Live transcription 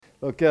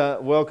Look,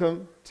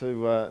 welcome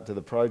to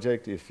the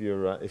project. If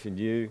you're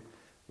new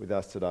with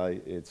us today,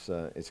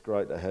 it's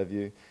great to have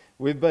you.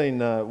 We've been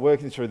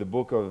working through the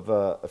book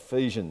of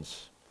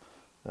Ephesians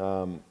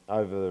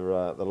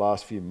over the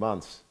last few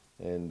months,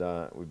 and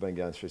we've been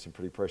going through some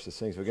pretty precious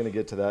things. We're going to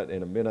get to that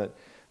in a minute.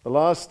 The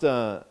last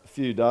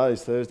few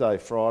days, Thursday,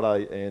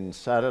 Friday, and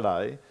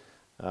Saturday,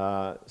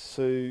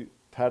 Sue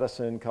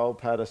Patterson, Cole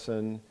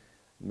Patterson,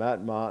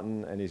 Matt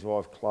Martin and his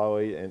wife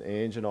Chloe and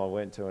Ange and I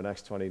went to an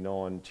Acts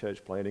 29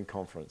 church planting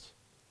conference.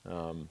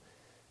 And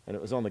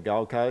it was on the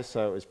Gold Coast,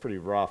 so it was pretty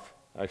rough.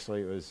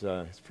 Actually,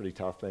 it's pretty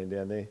tough being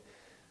down there,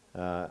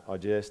 I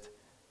jest.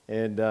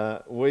 And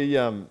it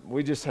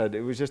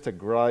was just a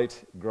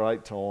great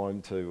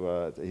time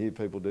to hear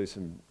people do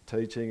some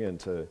teaching and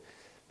to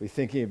be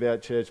thinking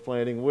about church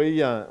planting.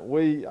 We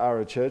are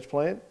a church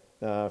plant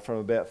from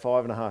about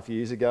 5.5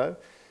 years ago.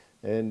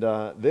 And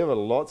there were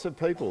lots of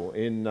people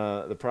in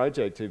the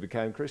project who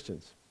became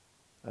Christians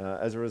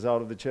as a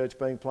result of the church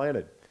being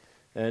planted.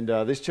 And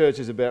this church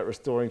is about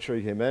restoring true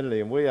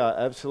humanity, and we are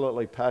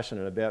absolutely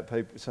passionate about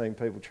seeing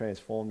people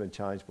transformed and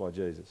changed by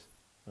Jesus.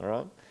 All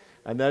right?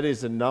 And that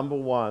is the number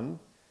one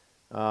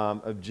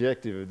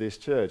objective of this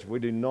church. We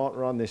do not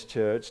run this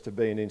church to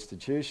be an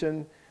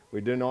institution.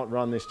 We do not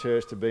run this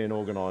church to be an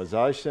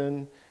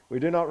organisation. We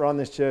do not run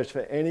this church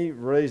for any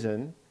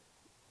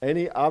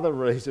other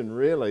reason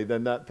really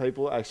than that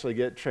people actually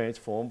get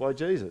transformed by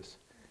Jesus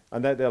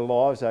and that their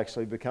lives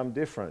actually become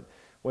different.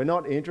 We're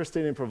not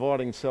interested in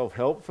providing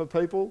self-help for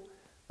people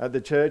at the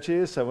church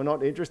here, so we're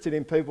not interested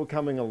in people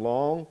coming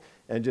along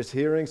and just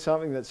hearing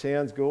something that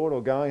sounds good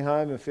or going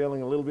home and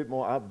feeling a little bit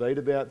more upbeat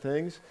about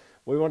things.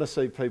 We want to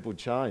see people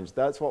change.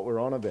 That's what we're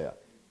on about,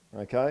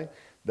 okay?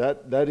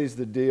 That is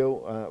the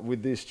deal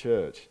with this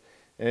church.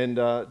 And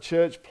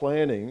church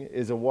planting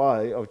is a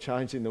way of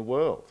changing the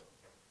world,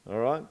 all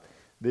right?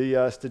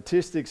 The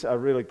statistics are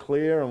really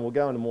clear, and we'll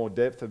go into more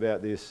depth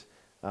about this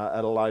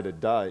at a later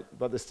date.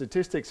 But the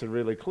statistics are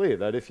really clear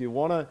that if you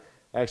want to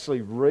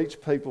actually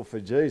reach people for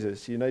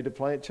Jesus, you need to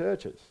plant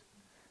churches.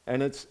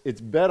 And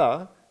it's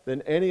better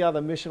than any other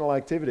missional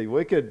activity.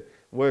 We could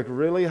work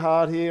really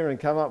hard here and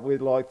come up with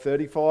like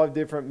 35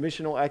 different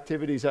missional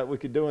activities that we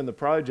could do in the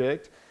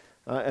project,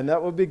 and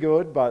that would be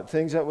good, but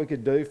things that we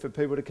could do for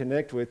people to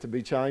connect with, to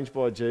be changed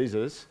by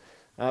Jesus.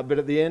 But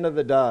at the end of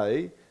the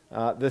day,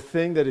 the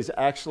thing that is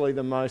actually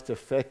the most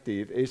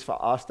effective is for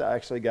us to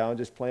actually go and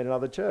just plant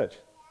another church,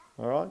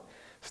 all right?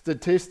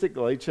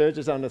 Statistically,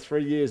 churches under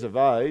 3 years of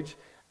age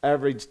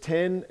average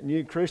 10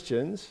 new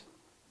Christians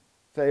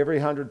for every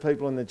 100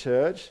 people in the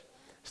church.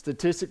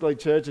 Statistically,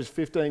 churches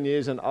 15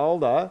 years and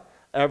older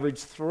average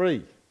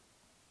 3,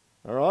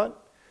 all right?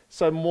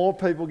 So more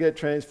people get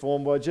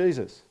transformed by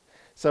Jesus.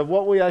 So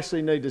what we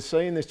actually need to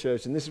see in this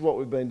church, and this is what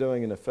we've been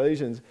doing in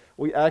Ephesians,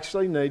 we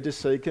actually need to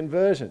see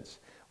conversions.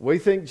 We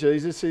think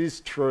Jesus is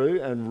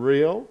true and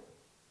real,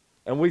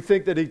 and we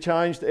think that he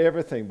changed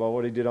everything by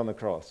what he did on the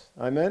cross.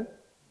 Amen?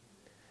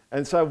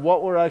 And so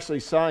what we're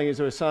actually saying is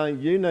we're saying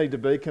you need to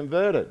be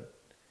converted,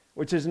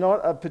 which is not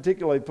a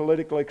particularly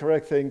politically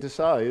correct thing to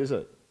say, is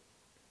it?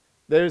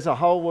 There's a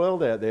whole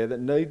world out there that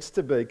needs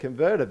to be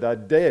converted. They're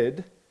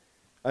dead,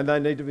 and they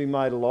need to be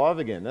made alive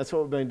again. That's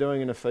what we've been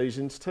doing in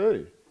Ephesians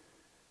 2.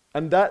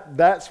 And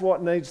that's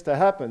what needs to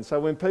happen. So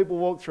when people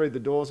walk through the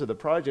doors of the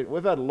project,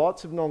 we've had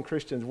lots of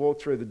non-Christians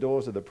walk through the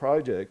doors of the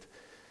project.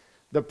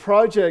 The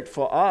project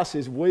for us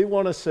is we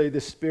want to see the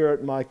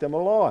Spirit make them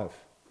alive.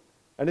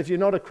 And if you're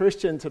not a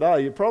Christian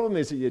today, your problem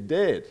is that you're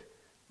dead.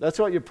 That's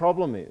what your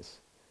problem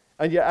is.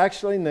 And you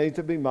actually need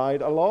to be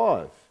made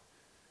alive.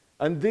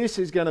 And this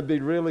is going to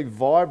be really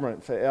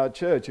vibrant for our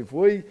church. If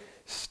we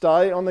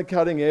stay on the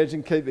cutting edge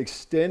and keep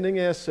extending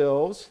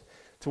ourselves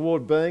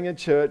toward being a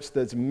church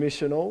that's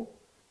missional,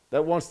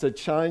 that wants to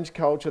change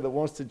culture, that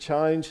wants to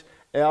change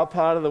our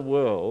part of the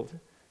world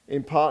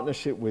in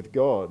partnership with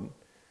God,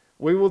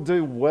 we will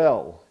do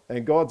well,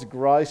 and God's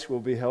grace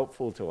will be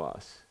helpful to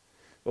us.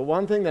 But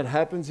one thing that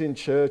happens in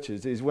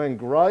churches is when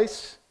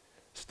grace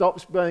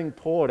stops being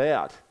poured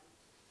out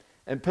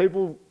and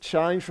people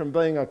change from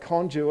being a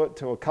conduit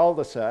to a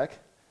cul-de-sac,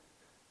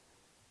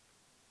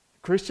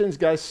 Christians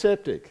go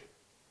septic.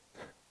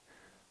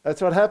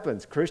 That's what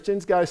happens.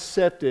 Christians go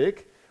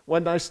septic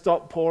when they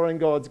stop pouring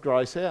God's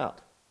grace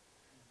out.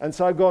 And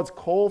so God's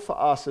call for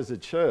us as a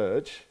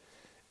church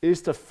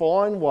is to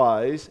find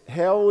ways,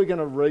 how are we going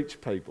to reach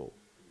people?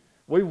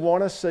 We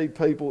want to see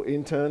people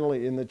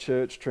internally in the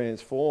church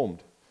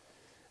transformed.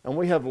 And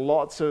we have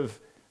lots of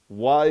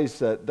ways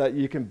that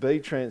you can be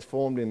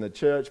transformed in the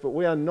church, but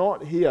we are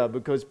not here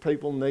because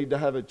people need to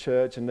have a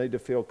church and need to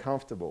feel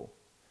comfortable.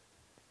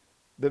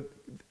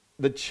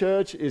 The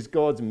church is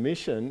God's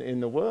mission in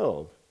the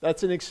world.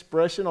 That's an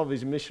expression of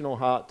his missional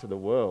heart to the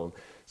world.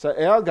 So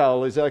our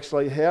goal is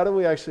actually, how do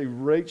we actually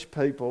reach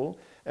people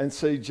and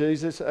see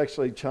Jesus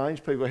actually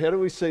change people? How do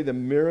we see the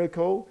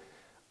miracle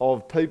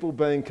of people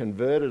being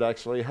converted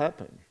actually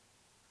happen?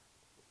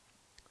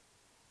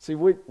 See,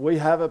 we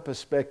have a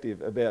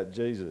perspective about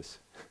Jesus.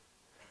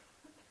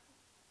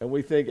 and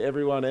we think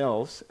everyone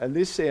else, and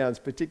this sounds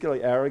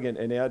particularly arrogant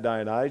in our day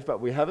and age, but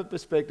we have a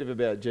perspective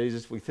about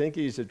Jesus. We think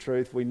he's the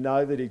truth. We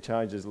know that he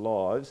changes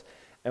lives,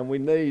 and we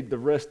need the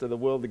rest of the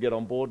world to get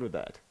on board with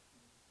that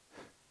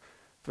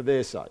for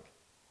their sake.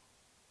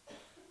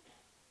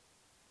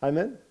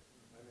 Amen?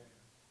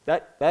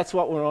 That's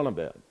what we're on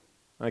about,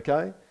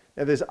 okay?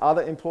 Now, there's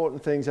other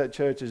important things that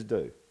churches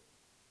do.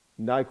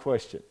 No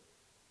question.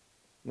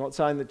 I'm not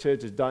saying that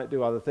churches don't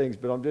do other things,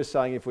 but I'm just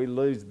saying if we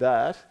lose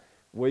that,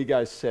 we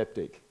go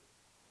septic.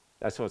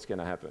 That's what's going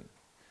to happen.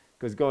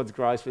 Because God's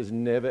grace was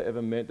never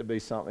ever meant to be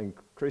something,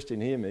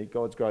 Christian, hear me,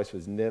 God's grace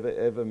was never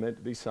ever meant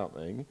to be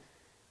something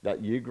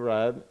that you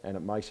grab and it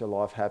makes your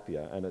life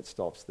happier and it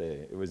stops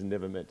there. It was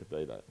never meant to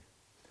be that.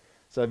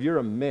 So if you're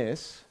a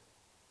mess,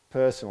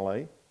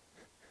 personally,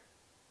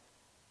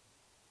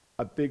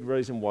 a big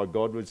reason why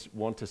God would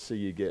want to see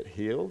you get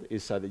healed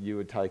is so that you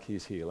would take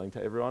his healing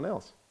to everyone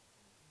else.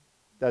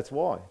 That's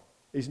why.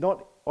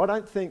 I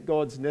don't think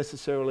God's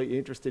necessarily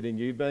interested in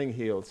you being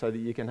healed so that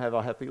you can have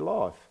a happy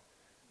life.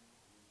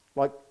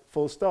 Like,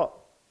 full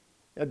stop.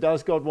 Now,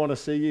 does God want to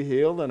see you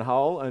healed and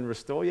whole and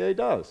restore? Yeah, he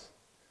does.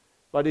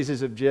 But is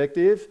his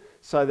objective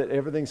so that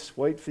everything's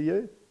sweet for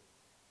you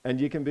and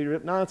you can be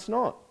ripped? No, it's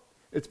not.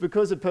 It's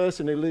because the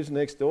person who lives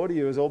next door to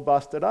you is all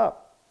busted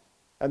up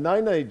and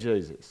they need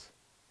Jesus.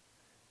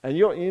 And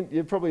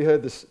you've probably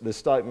heard this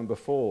statement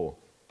before.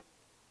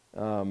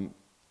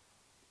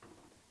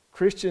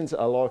 Christians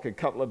are like a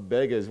couple of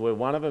beggars where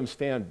one of them's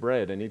found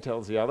bread and he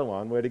tells the other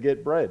one where to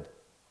get bread.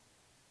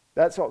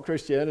 That's what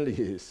Christianity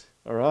is,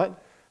 all right?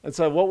 And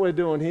so what we're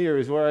doing here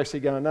is we're actually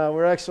going, no,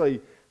 we're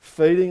actually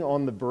feeding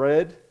on the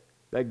bread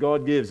that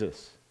God gives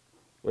us.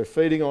 We're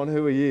feeding on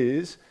who he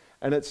is,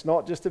 and it's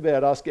not just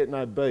about us getting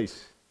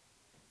obese,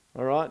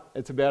 all right?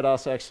 It's about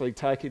us actually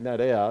taking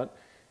that out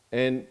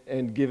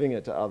and giving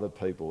it to other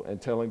people and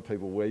telling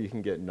people where you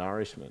can get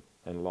nourishment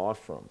and life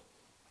from.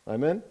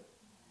 Amen?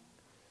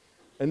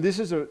 And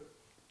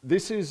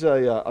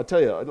I'll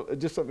tell you,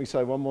 just let me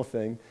say one more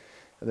thing,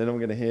 and then I'm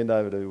going to hand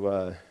over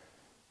to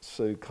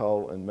Sue,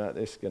 Cole, and Matt.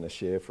 They're going to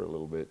share for a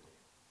little bit.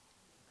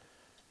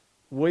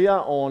 We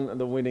are on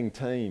the winning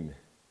team,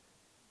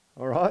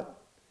 all right?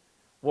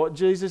 What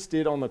Jesus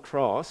did on the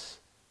cross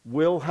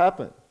will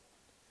happen.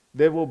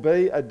 There will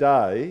be a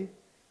day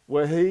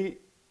where he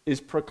is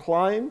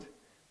proclaimed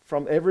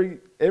from every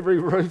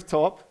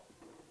rooftop,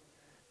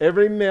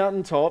 every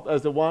mountaintop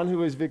as the one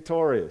who is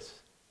victorious.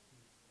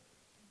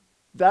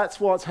 That's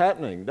what's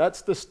happening.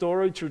 That's the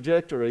story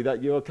trajectory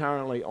that you're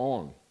currently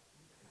on.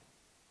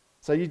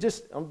 So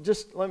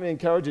let me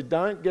encourage you,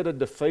 don't get a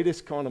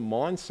defeatist kind of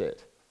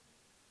mindset.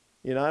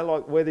 You know,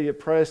 like whether you're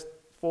pressed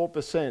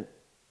 4%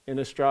 in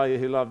Australia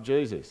who love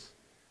Jesus.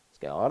 Just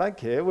go, I don't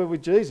care, we're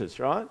with Jesus,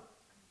 right?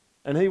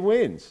 And he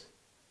wins.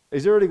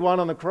 He's already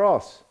won on the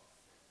cross.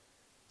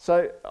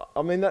 So,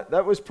 I mean,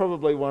 that was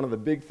probably one of the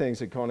big things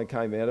that kind of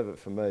came out of it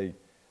for me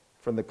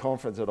from the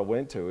conference that I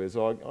went to is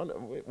like,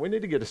 we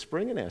need to get a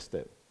spring in our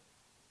step.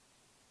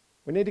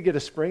 We need to get a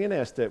spring in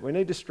our step. We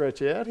need to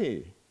stretch out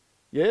here.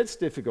 Yeah, it's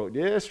difficult.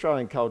 Yeah,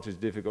 Australian culture is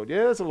difficult. Yeah,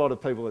 there's a lot of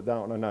people that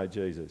don't want to know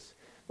Jesus.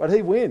 But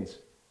he wins.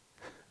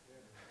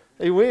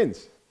 He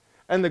wins.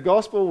 And the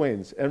gospel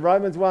wins. And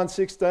Romans 1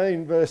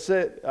 verse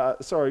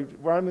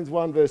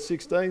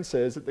 16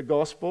 says that the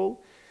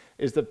gospel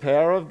is the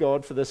power of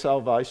God for the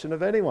salvation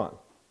of anyone,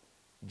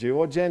 Jew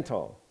or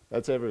Gentile.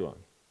 That's everyone.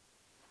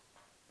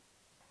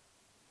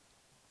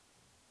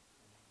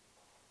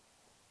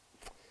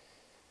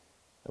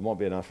 It might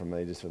be enough from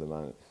me just for the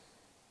moment.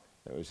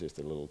 That was just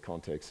a little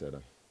context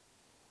setter.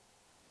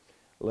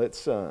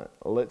 Let's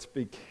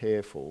be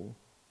careful.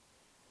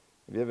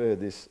 Have you ever heard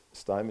this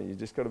statement? You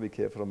just got to be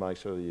careful to make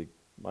sure that you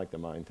make the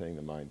main thing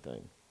the main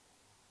thing.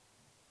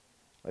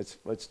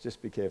 Let's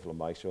just be careful to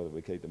make sure that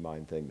we keep the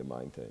main thing the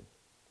main thing.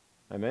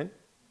 Amen?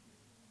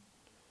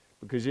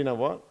 Because you know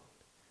what?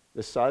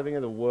 The saving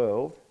of the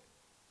world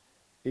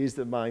is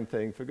the main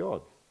thing for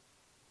God.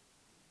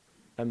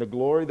 And the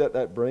glory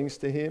that brings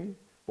to him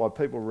by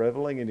people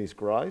reveling in his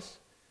grace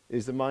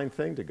is the main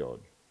thing to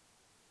God.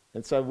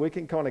 And so we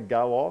can kind of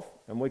go off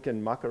and we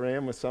can muck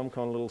around with some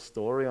kind of little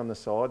story on the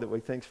side that we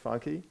think's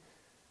funky,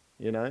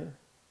 you know.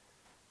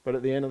 But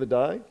at the end of the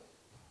day,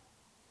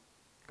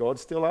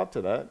 God's still up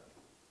to that.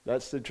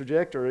 That's the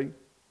trajectory.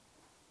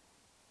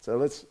 So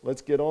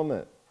let's get on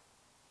that.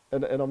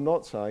 And I'm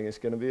not saying it's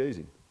going to be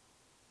easy,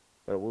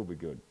 but it will be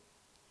good.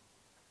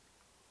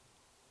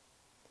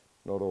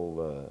 Not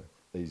all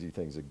easy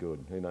things are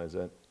good. Who knows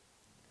that?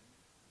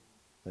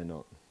 They're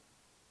not.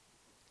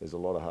 There's a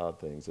lot of hard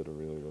things that are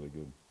really, really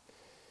good.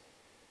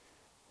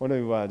 I want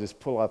to just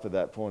pull up at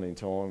that point in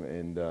time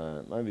and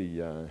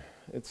we'll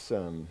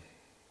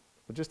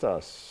just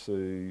ask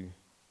Sue,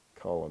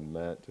 Cole and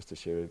Matt just to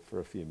share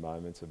for a few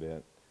moments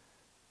about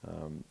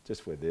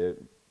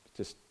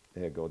just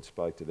how God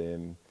spoke to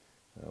them,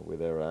 where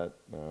they're at,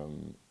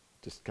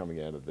 just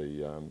coming out of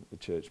the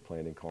church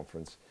planning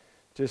conference.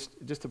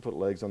 Just to put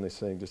legs on this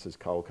thing, just as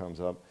Cole comes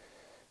up.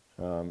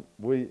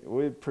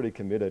 We're pretty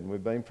committed, and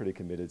we've been pretty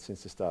committed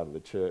since the start of the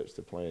church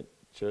to plant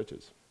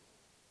churches.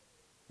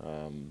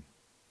 And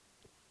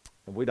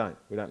we don't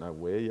know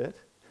where yet.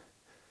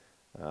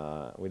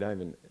 We don't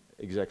even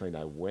exactly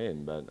know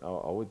when, but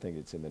I would think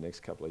it's in the next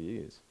couple of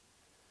years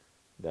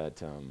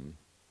that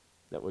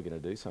we're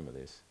going to do some of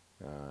this.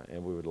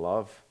 And we would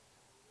love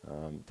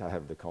to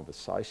have the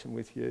conversation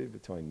with you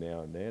between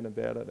now and then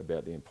about it,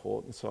 about the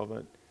importance of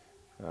it.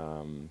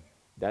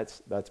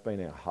 That's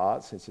been our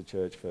heart since the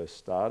church first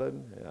started.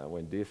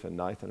 When Diff and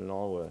Nathan and I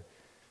were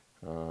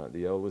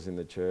the elders in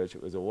the church,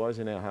 it was always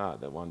in our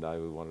heart that one day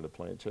we wanted to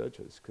plant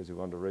churches because we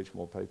wanted to reach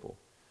more people.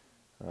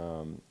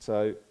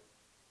 So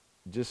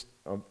just,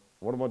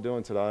 what am I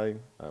doing today?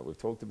 We've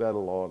talked about a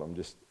lot. I'm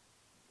just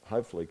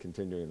hopefully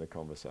continuing the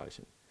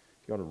conversation.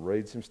 If you want to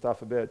read some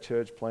stuff about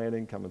church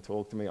planting, come and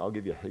talk to me. I'll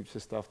give you heaps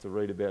of stuff to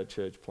read about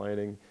church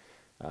planting.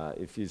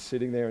 If you're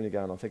sitting there and you're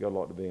going, I think I'd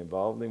like to be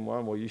involved in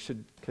one, well, you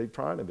should keep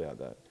praying about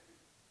that.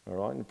 All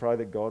right? And pray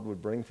that God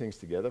would bring things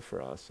together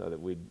for us so that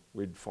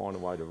we'd find a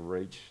way to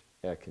reach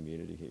our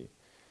community here.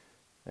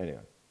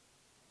 Anyway,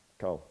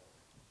 Cole.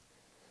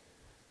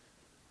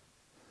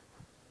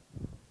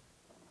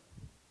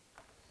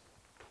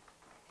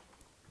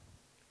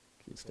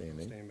 Keep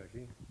standing. Stand back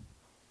here.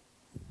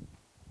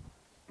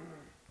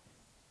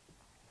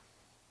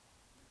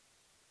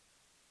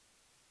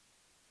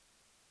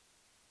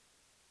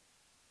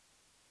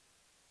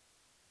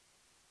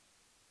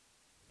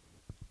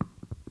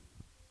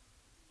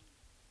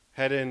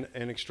 Had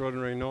an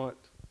extraordinary night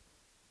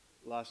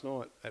last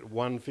night at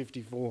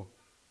 1:54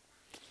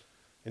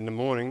 in the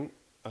morning.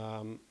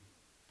 God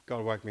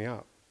woke me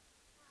up.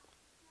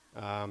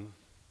 I'm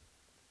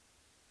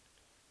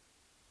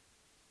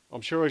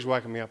sure he's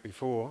woken me up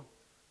before,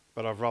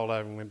 but I've rolled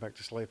over and went back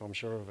to sleep, I'm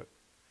sure of it.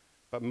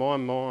 But my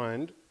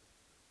mind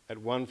at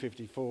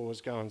 1:54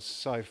 was going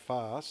so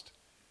fast,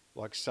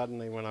 like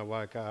suddenly when I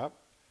woke up,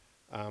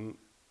 I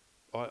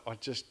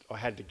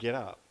had to get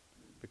up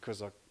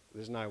because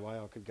there's no way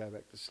I could go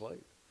back to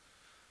sleep.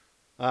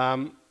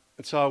 And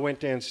so I went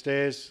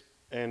downstairs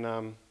and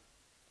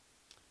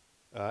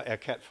our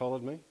cat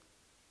followed me,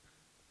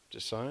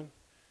 just saying.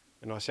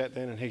 And I sat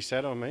there and he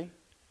sat on me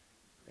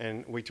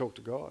and we talked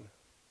to God.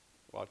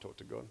 Well, I talked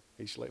to God.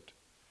 He slept.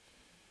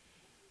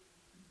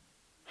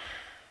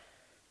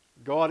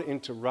 God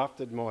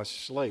interrupted my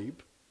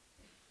sleep.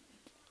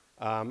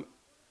 And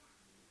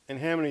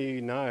how many of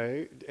you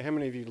know, how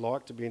many of you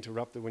like to be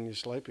interrupted when you're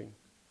sleeping?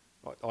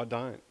 I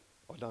don't.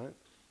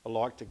 I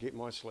like to get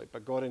my sleep,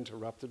 but God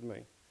interrupted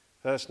me.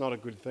 That's not a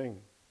good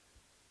thing.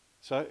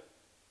 So,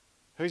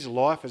 whose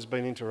life has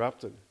been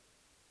interrupted?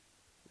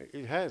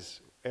 It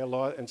has. Our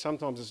life, and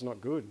sometimes it's not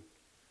good.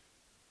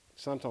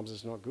 Sometimes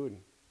it's not good.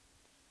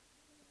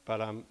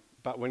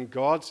 But when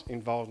God's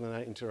involved in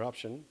that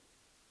interruption,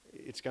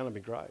 it's going to be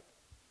great,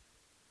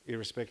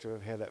 irrespective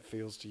of how that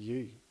feels to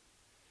you.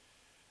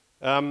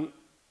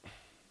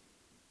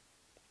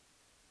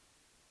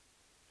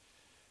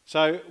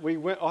 So we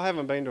went. I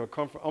haven't been to a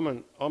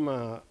conference. I'm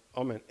an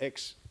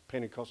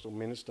ex-Pentecostal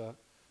minister.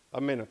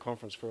 I've been to a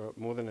conference for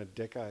more than a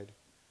decade,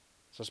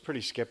 so I was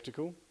pretty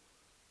sceptical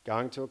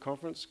going to a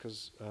conference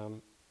because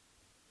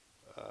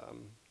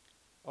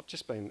I've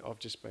just been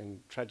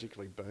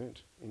tragically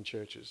burnt in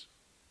churches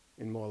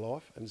in my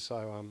life, and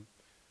so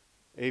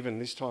even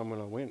this time when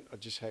I went, I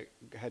just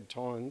had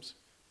times,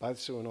 both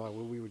Sue and I,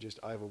 where we were just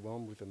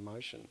overwhelmed with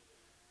emotion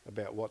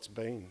about what's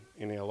been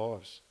in our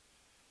lives.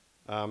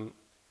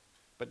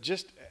 But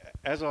just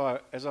as I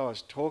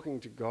was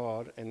talking to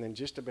God, and then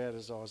just about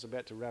as I was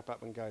about to wrap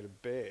up and go to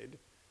bed,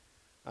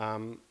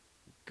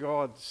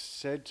 God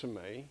said to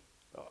me,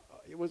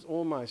 it was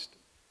almost,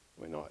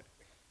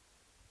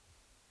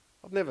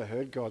 I've never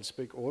heard God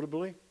speak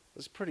audibly. It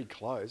was pretty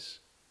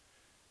close.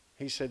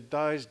 He said,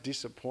 those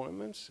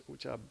disappointments,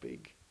 which are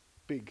big,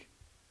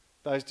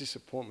 those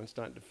disappointments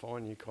don't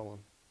define you, Colin.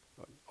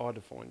 I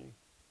define you.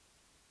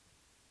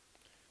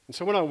 And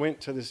so when I went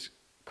to this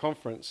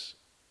conference,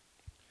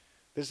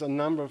 there's a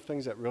number of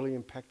things that really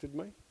impacted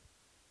me.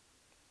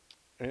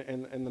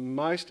 And the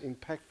most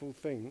impactful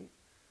thing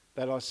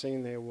that I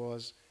seen there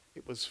was,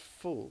 it was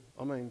full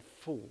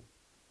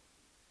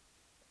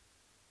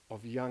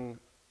of young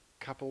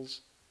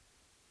couples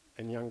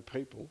and young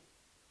people.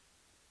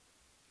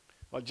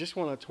 I just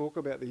want to talk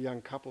about the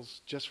young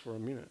couples just for a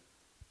minute.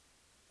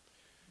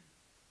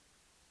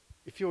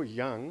 If you're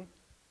young,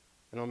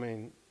 and I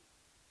mean,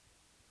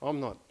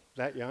 I'm not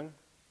that young,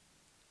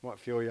 might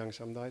feel young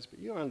some days, but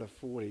you're under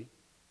 40,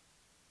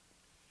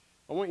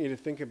 I want you to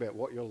think about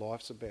what your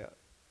life's about.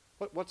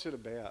 What's it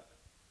about?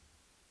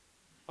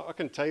 I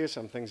can tell you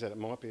some things that it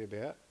might be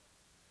about.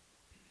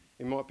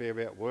 It might be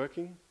about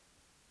working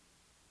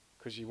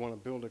because you want to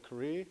build a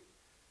career.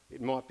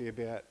 It might be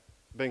about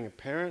being a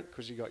parent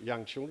because you've got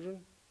young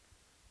children.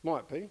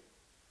 Might be.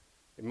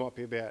 It might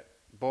be about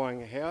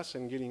buying a house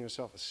and getting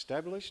yourself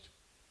established.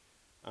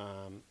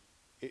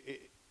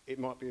 It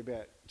might be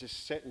about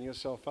just setting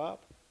yourself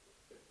up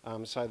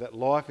so that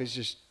life is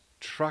just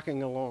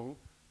trucking along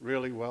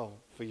really well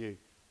for you.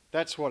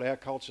 That's what our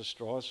culture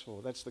strives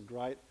for. That's the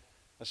great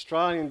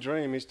Australian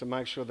dream, is to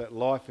make sure that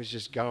life is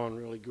just going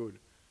really good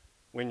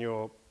when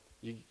you're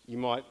You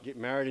might get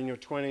married in your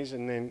 20s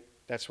and then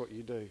that's what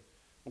you do.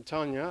 I'm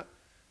telling you,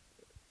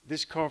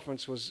 this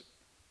conference was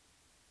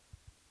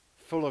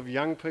full of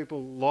young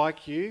people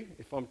like you,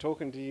 if I'm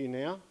talking to you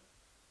now,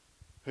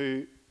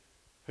 who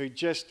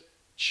just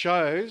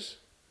chose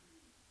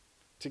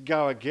to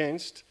go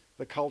against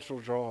the cultural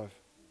drive.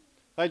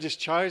 They just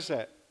chose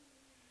that.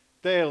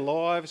 Their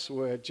lives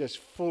were just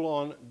full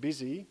on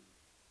busy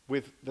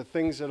with the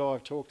things that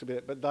I've talked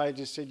about, but they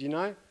just said,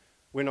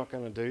 we're not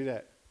going to do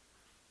that.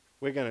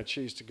 We're going to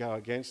choose to go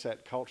against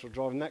that cultural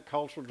drive. And that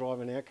cultural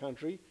drive in our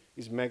country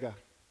is mega.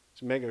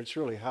 It's mega. It's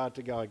really hard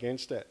to go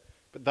against that.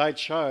 But they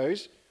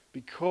chose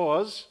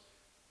because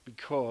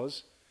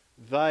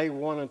they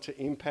wanted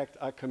to impact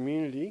a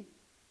community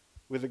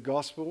with the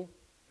gospel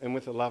and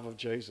with the love of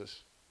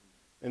Jesus.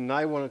 And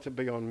they wanted to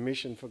be on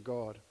mission for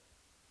God.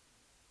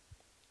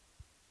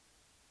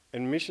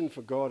 And mission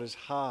for God is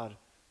hard,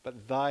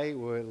 but they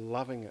were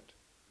loving it.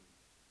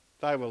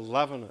 They were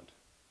loving it.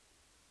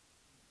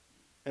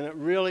 And it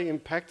really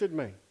impacted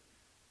me.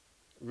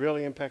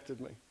 Really impacted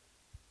me.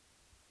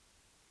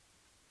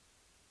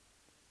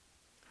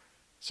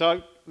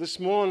 So this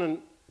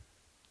morning,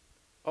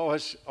 I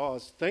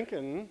was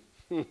thinking,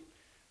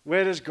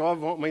 where does God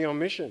want me on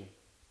mission?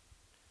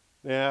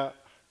 Now,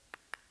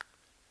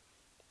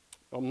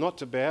 I'm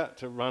not about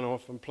to run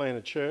off and plant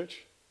a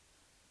church,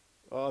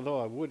 although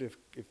I would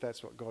if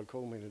that's what God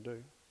called me to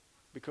do,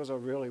 because I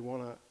really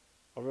want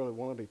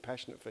to be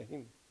passionate for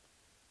Him.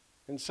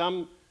 And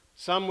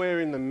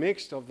somewhere in the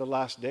mix of the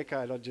last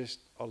decade, I just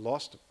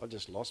lost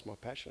my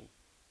passion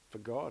for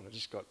God. I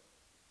just got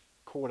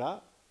caught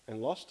up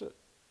and lost it.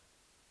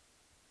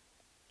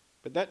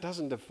 But that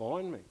doesn't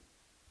define me,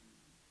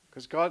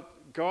 because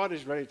God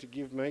is ready to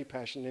give me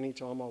passion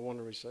anytime I want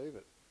to receive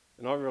it,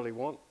 and I really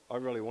want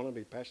to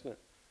be passionate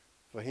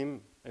for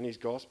Him and His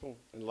gospel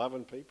and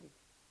loving people.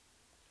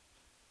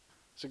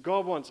 So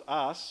God wants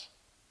us,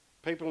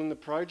 people in the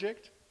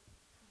project,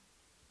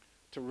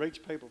 to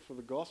reach people for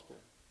the gospel.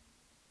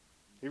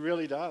 He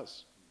really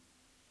does.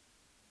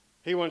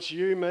 He wants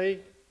you,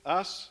 me,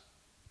 us.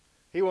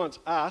 He wants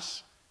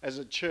us as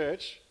a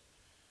church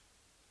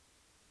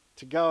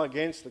to go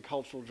against the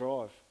cultural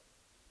drive.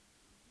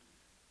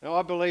 Now,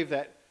 I believe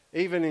that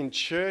even in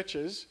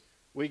churches,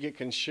 we get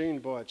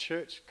consumed by a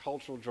church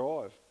cultural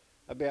drive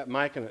about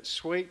making it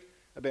sweet,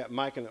 about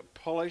making it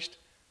polished,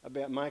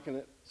 about making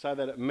it so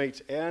that it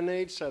meets our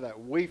needs, so that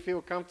we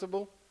feel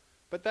comfortable.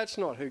 But that's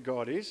not who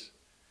God is.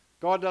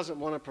 God doesn't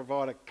want to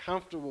provide a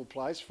comfortable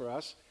place for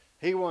us.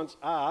 He wants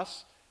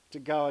us to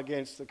go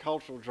against the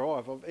cultural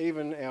drive of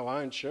even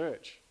our own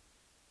church,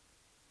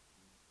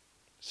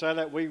 so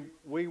that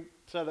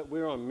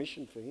we're on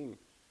mission for Him.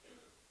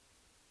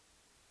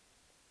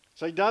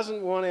 So He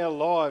doesn't want our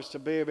lives to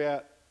be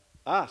about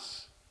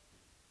us,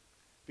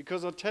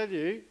 because I'll tell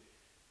you,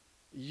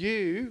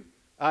 you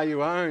are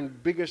your own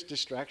biggest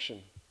distraction.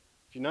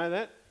 Do you know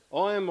that?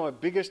 I am my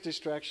biggest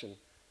distraction.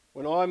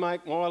 When I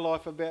make my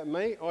life about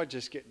me, I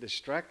just get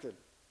distracted.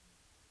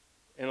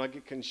 And I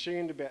get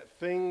consumed about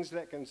things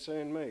that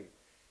concern me.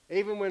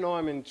 Even when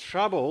I'm in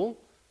trouble,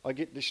 I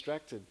get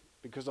distracted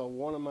because I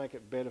want to make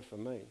it better for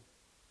me.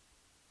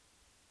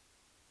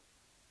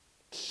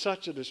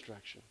 Such a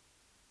distraction.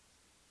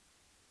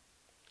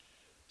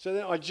 So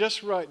then I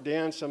just wrote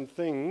down some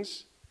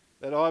things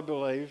that I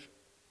believe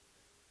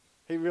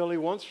He really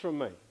wants from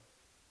me,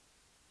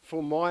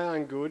 for my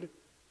own good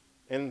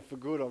and for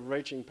good of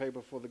reaching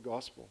people for the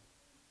gospel.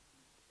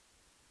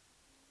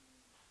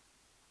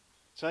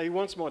 So He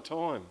wants my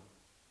time.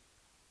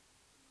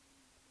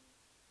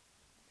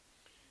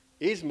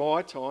 Is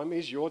my time,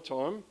 is your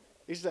time,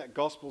 is that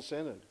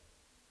gospel-centered?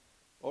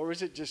 Or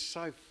is it just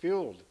so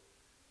filled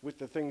with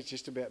the things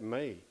just about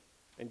me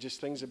and just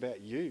things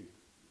about you?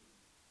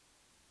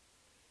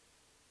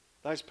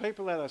 Those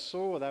people that I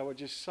saw, they were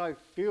just so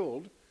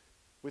filled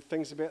with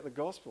things about the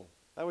gospel.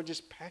 They were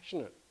just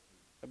passionate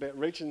about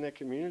reaching their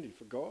community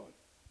for God.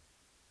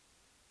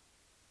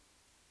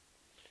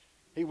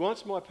 He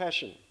wants my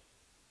passion.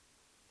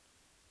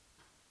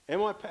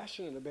 Am I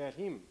passionate about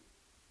Him?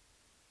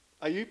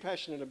 Are you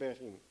passionate about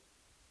Him?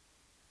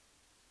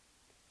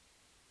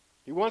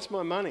 He wants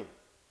my money.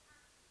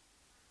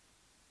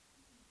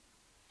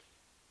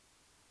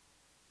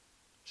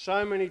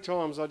 So many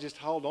times I just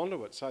hold on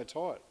to it so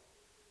tight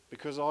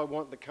because I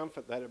want the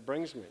comfort that it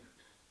brings me.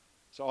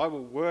 So I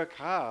will work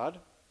hard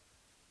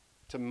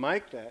to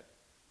make that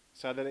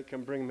so that it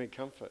can bring me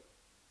comfort.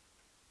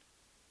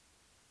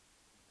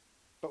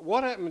 But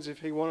what happens if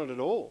He wanted it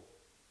all?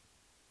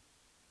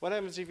 What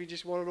happens if He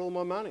just wanted all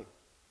my money?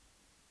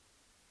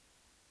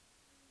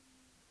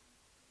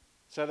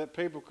 So that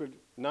people could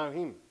know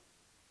Him.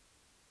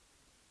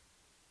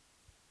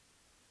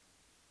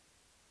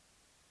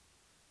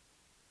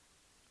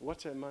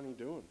 What's our money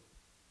doing?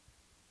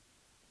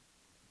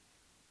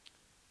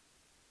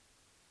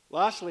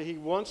 Lastly, He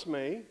wants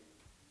me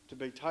to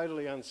be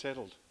totally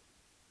unsettled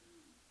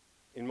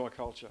in my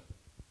culture.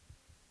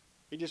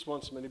 He just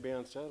wants me to be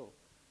unsettled.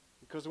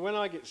 Because when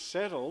I get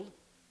settled,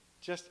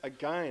 just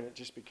again, it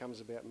just becomes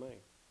about me.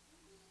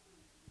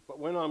 But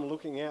when I'm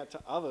looking out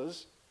to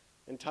others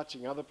and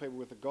touching other people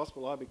with the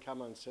gospel, I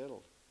become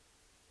unsettled.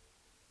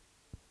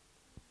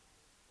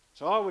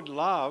 So I would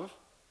love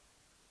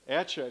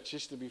our church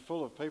just to be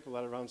full of people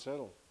that are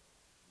unsettled.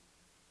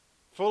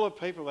 Full of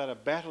people that are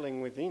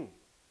battling within,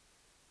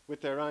 with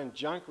their own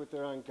junk, with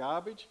their own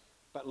garbage,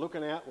 but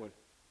looking outward.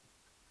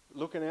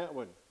 Looking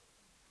outward.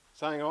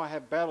 Saying, I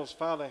have battles,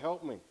 Father,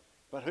 help me.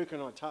 But who can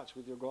I touch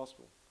with your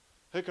gospel?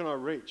 Who can I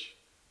reach?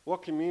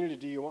 What community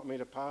do you want me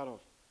to part of?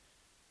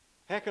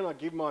 How can I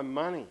give my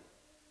money?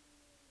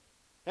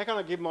 How can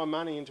I give my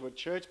money into a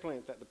church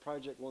plant that the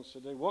project wants to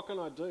do? What can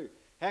I do?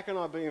 How can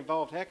I be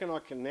involved? How can I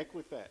connect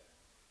with that?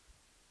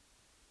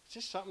 It's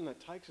just something that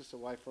takes us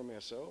away from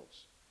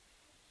ourselves.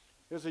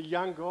 There was a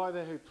young guy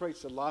there who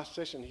preached the last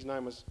session. His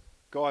name was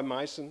Guy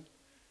Mason.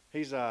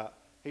 He's a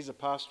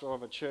pastor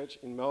of a church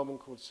in Melbourne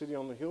called City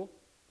on the Hill.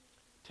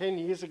 10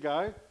 years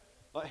ago,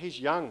 he's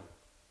young.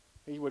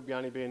 He would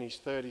only be in his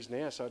 30s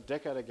now, so a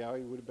decade ago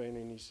he would have been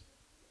in his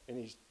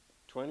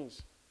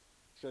 20s.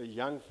 He's got a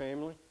young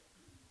family.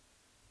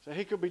 So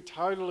he could be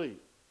totally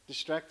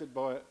distracted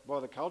by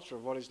the culture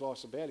of what his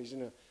life's about. He's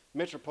in a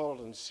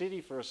metropolitan city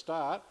for a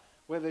start,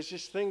 where there's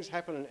just things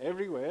happening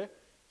everywhere.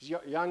 He's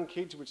got young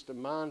kids which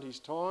demand his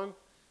time.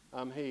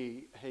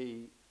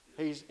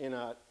 He's in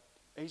a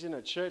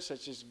church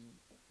that's just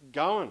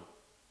growing,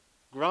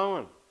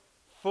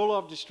 full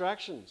of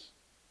distractions.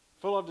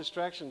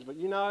 But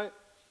you know,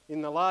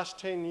 in the last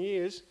 10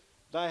 years,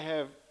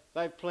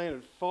 they've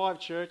planted 5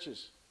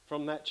 churches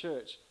from that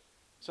church.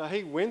 So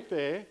he went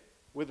there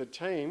with a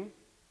team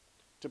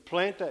to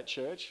plant that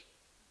church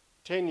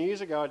 10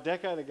 years ago, a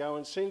decade ago,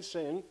 and since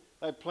then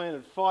they've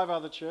planted 5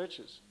 other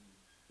churches.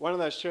 One of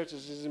those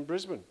churches is in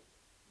Brisbane.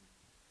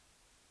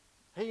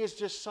 He is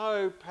just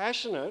so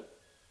passionate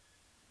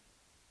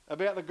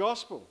about the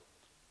gospel.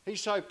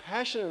 He's so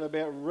passionate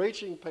about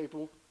reaching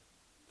people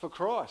for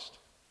Christ.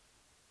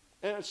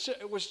 And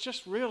it was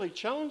just really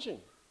challenging.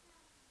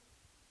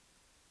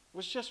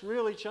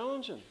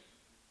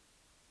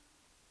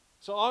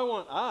 So I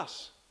want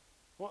us,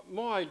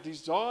 my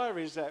desire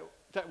is that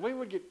we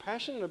would get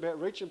passionate about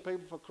reaching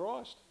people for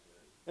Christ.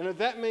 And if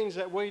that means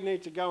that we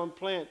need to go and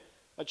plant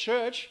a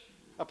church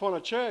upon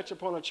a church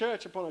upon a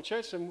church upon a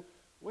church, then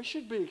we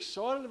should be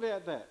excited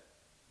about that.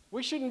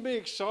 We should not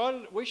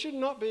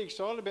be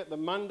excited about the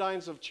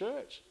mundanes of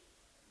church.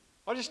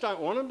 I just don't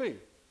want to be.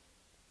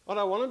 I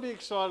don't want to be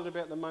excited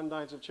about the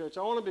mundanes of church.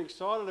 I want to be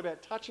excited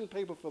about touching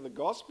people for the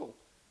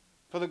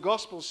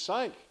gospel's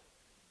sake.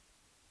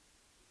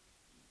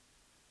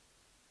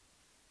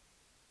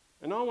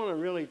 And I want to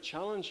really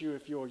challenge you,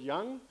 if you're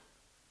young,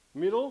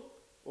 middle,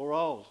 or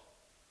old.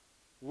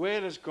 Where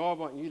does God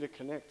want you to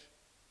connect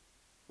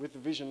with the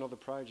vision of the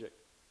project?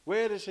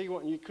 Where does he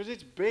want you? Because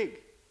it's big.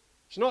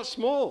 It's not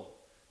small.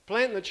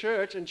 Planting the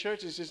church and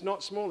churches is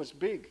not small, it's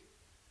big.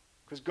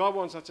 Because God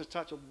wants us to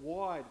touch a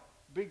wide,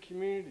 big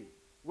community.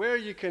 Where are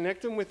you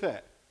connecting with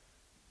that?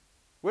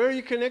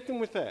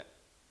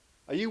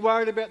 Are you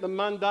worried about the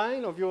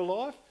mundane of your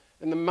life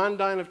and the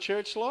mundane of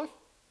church life?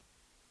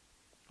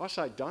 I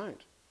say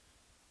don't.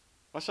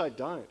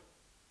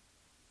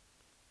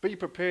 Be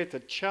prepared to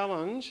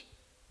challenge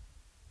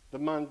the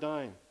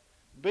mundane.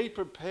 Be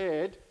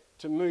prepared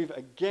to move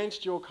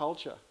against your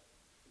culture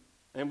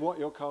and what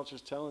your culture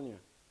is telling you.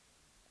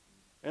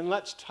 And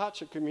let's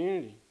touch a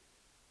community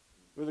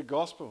with the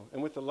gospel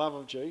and with the love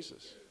of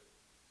Jesus.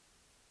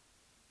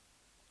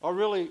 I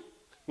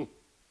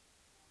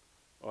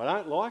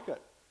don't like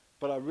it,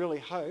 but I really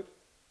hope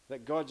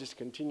that God just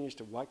continues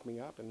to wake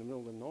me up in the middle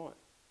of the night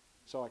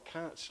so I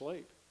can't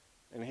sleep.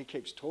 And he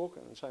keeps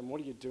talking and saying,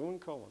 what are you doing,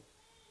 Colin?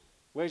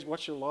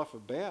 What's your life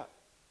about?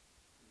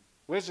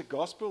 Where's the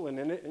gospel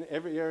in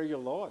every area of your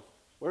life?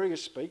 Where are you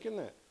speaking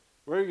that?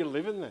 Where are you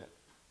living that?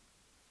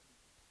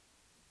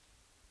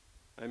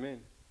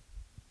 Amen.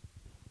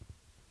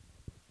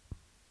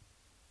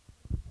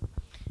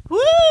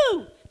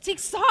 Woo! It's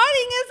exciting,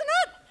 isn't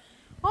it?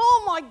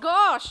 Oh my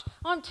gosh,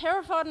 I'm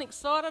terrified and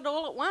excited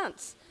all at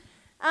once.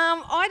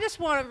 I just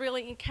want to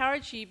really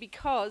encourage you,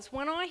 because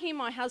when I hear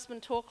my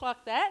husband talk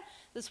like that,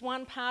 there's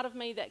one part of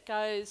me that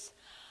goes,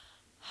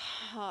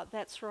 oh,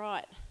 that's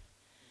right.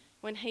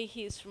 When he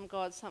hears from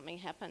God, something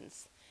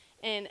happens.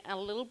 And a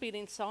little bit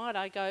inside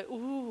I go,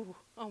 ooh,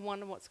 I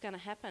wonder what's going to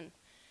happen.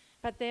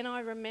 But then I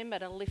remember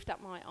to lift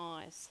up my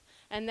eyes.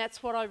 And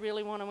that's what I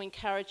really want to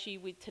encourage you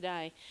with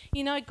today.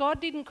 You know,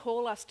 God didn't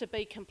call us to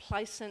be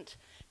complacent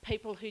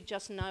people who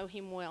just know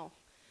him well.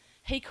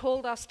 He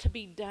called us to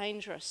be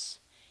dangerous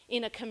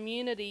in a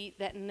community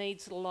that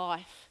needs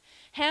life.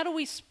 How do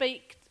we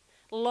speak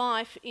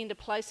life into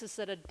places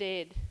that are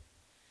dead?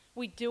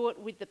 We do it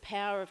with the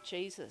power of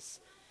Jesus.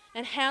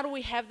 And how do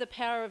we have the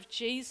power of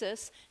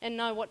Jesus and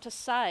know what to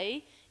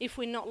say if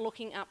we're not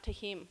looking up to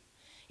him?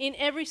 In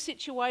every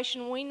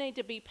situation, we need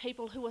to be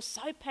people who are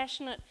so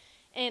passionate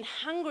and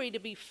hungry to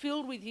be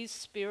filled with his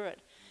Spirit.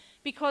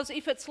 Because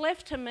if it's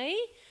left to me,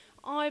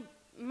 I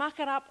muck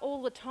it up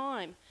all the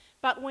time.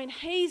 But when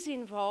he's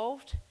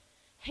involved,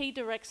 he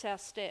directs our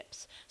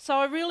steps. So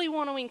I really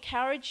want to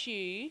encourage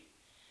you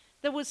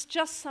there was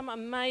just some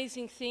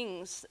amazing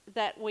things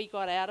that we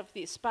got out of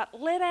this. But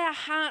let our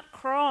heart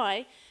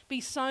cry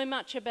be so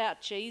much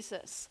about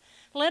Jesus.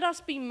 Let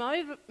us be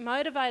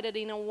motivated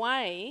in a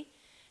way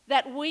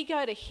that we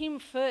go to him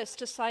first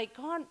to say,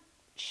 God,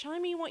 show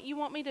me what you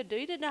want me to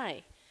do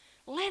today.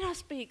 Let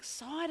us be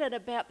excited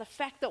about the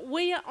fact that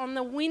we are on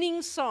the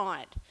winning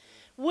side.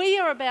 We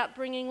are about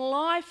bringing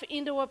life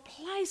into a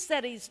place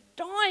that is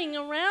dying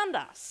around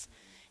us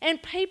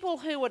and people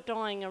who are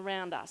dying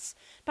around us.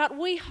 But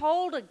we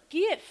hold a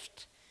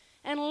gift,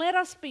 and let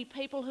us be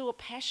people who are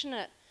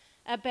passionate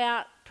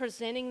about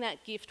presenting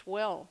that gift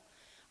well.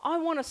 I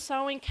want to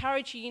so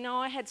encourage you. You know,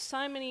 I had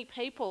so many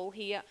people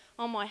here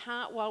on my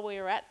heart while we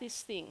were at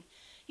this thing.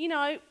 You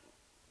know,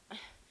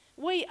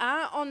 we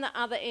are on the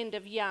other end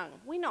of young.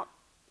 We're not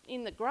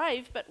in the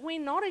grave, but we're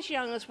not as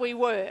young as we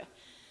were.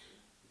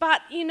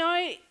 But, you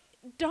know,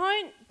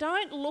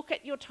 don't look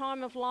at your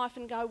time of life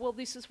and go, well,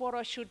 this is what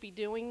I should be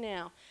doing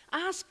now.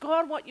 Ask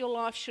God what your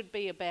life should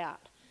be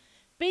about.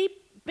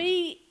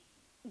 Be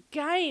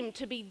game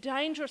to be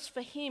dangerous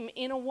for him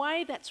in a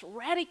way that's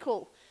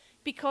radical,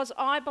 because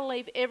I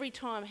believe every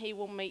time he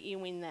will meet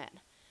you in that.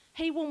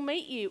 He will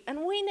meet you.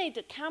 And we need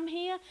to come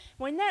here.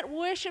 When that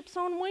worship's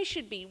on, we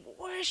should be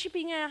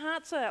worshipping our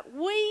hearts out.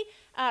 We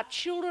are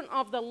children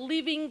of the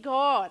living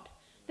God.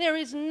 There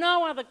is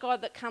no other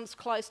God that comes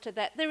close to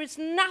that. There is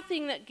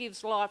nothing that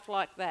gives life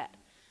like that.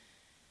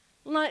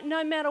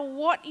 No matter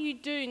what you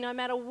do, no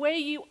matter where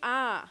you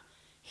are,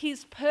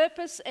 his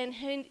purpose and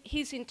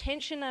his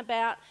intention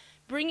about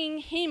bringing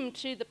him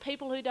to the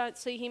people who don't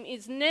see him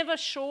is never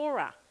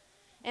surer.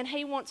 And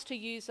he wants to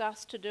use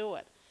us to do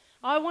it.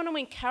 I want to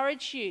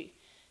encourage you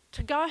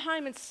to go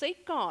home and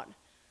seek God.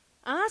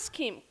 Ask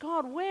him,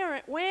 God,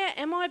 where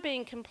am I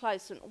being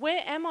complacent?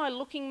 Where am I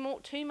looking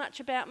too much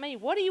about me?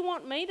 What do you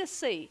want me to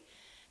see?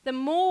 The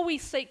more we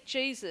seek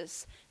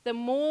Jesus, the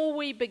more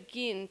we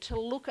begin to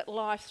look at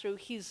life through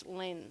his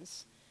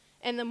lens,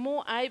 and the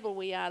more able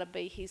we are to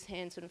be his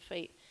hands and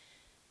feet.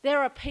 There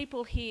are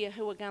people here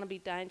who are going to be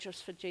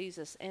dangerous for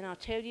Jesus, and I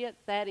tell you,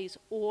 that is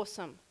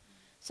awesome.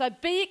 So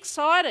be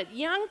excited.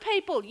 Young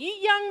people, you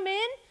young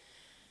men,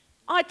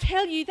 I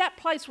tell you, that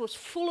place was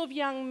full of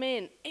young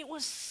men. It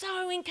was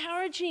so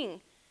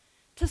encouraging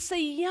to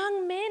see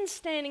young men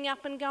standing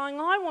up and going,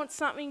 I want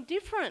something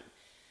different.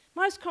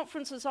 Most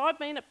conferences I've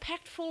been are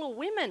packed full of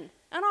women,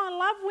 and I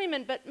love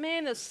women, but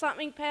man, there's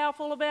something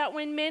powerful about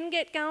when men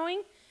get going.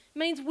 It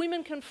means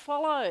women can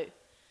follow.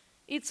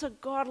 It's a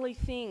godly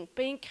thing.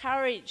 Be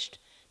encouraged.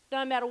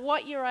 No matter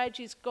what your age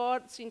is,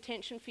 God's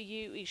intention for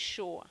you is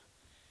sure.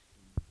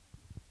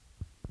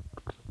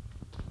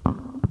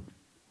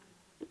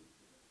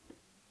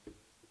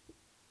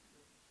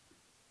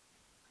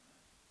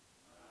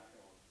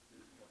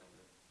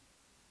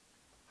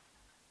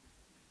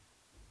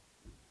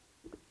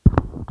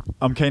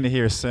 I'm keen to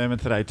hear a sermon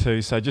today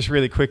too. So just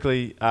really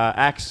quickly,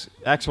 Acts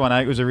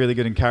 1:8 was a really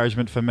good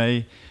encouragement for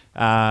me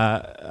when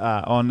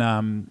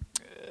I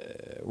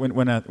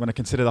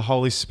consider the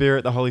Holy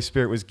Spirit. The Holy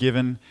Spirit was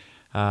given.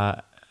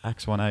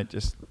 Acts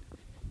 1:8.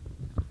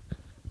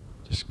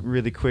 Just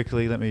really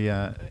quickly, let me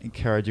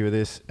encourage you with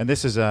this. And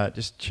this is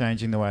just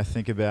changing the way I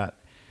think about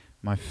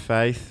my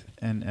faith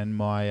and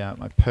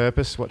my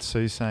purpose. What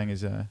Sue's saying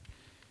is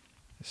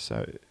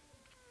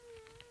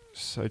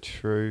so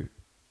true.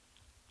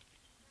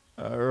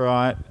 All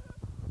right.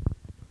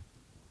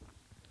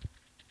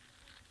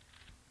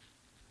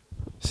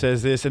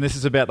 Says this, and this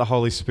is about the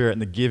Holy Spirit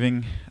and the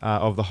giving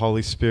of the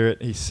Holy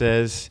Spirit. He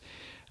says,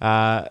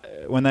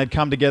 when they'd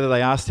come together,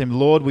 they asked him,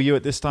 Lord, will you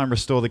at this time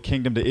restore the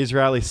kingdom to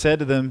Israel? He said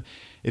to them,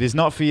 it is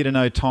not for you to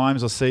know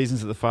times or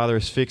seasons that the Father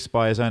has fixed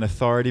by his own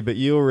authority, but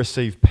you will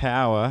receive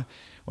power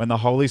when the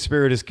Holy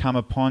Spirit has come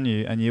upon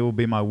you, and you will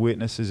be my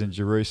witnesses in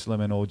Jerusalem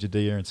and all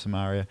Judea and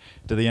Samaria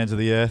to the ends of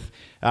the earth.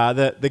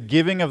 The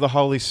giving of the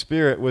Holy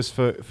Spirit was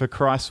for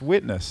Christ's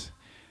witness.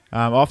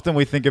 Often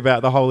we think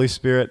about the Holy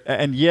Spirit,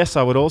 and yes,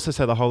 I would also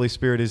say the Holy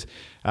Spirit is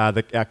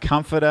our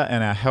comforter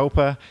and our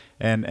helper,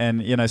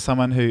 and you know,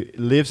 someone who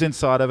lives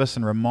inside of us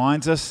and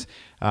reminds us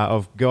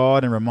of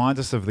God and reminds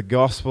us of the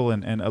gospel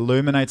and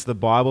illuminates the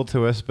Bible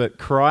to us. But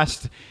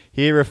Christ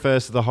here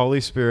refers to the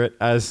Holy Spirit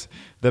as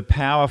the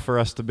power for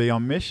us to be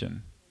on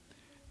mission.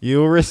 You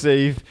will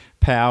receive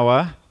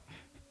power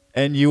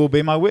and you will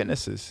be my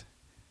witnesses.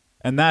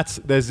 And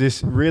there's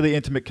this really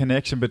intimate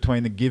connection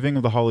between the giving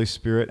of the Holy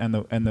Spirit and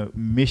the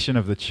mission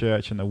of the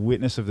church and the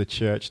witness of the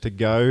church to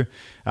go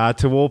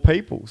to all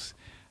peoples.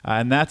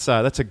 And that's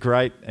a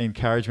great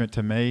encouragement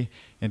to me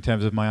in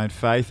terms of my own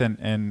faith.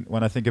 And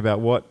when I think about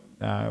what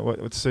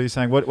Sue's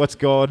saying, what's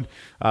God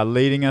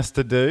leading us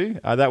to do,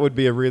 that would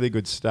be a really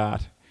good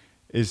start,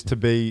 is to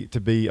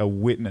be a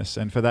witness,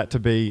 and for that to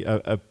be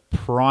a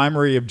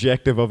primary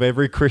objective of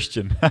every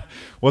Christian.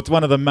 What's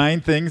one of the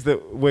main things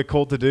that we're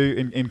called to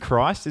do in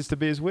Christ is to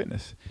be his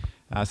witness.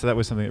 So that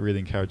was something that really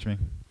encouraged me.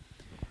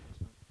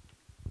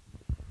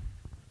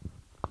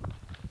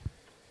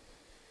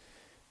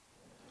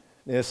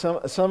 Now,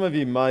 some of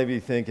you may be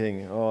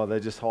thinking, oh, they're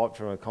just hyped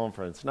from a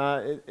conference.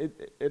 No,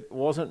 it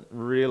wasn't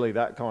really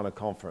that kind of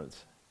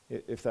conference.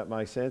 if that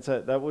makes sense.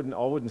 I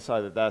wouldn't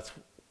say that that's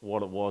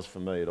what it was for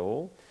me at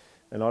all,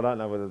 and I don't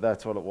know whether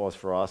that's what it was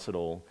for us at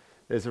all.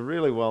 There's a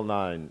really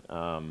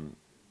well-known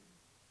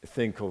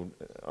thing called,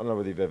 I don't know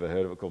whether you've ever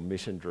heard of it, called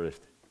mission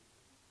drift.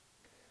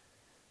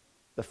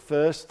 The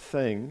first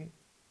thing,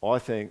 I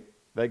think,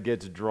 that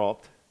gets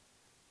dropped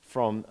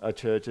from a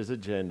church's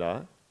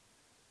agenda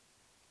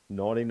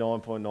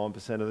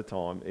 99.9% of the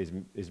time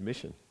is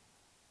mission.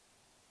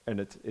 And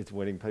it's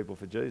winning people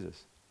for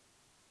Jesus.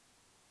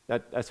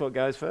 That's what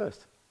goes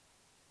first.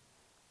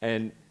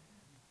 And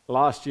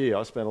last year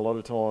I spent a lot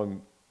of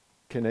time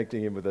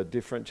connecting him with a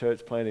different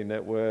church planting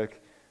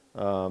network.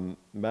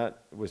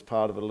 Matt was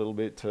part of it a little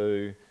bit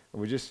too.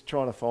 And we're just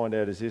trying to find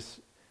out, is this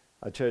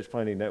a church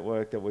planting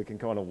network that we can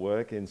kind of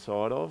work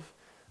inside of?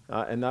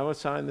 And they were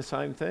saying the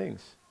same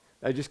things.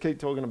 They just keep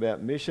talking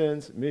about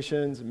missions,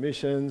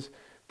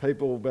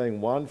 people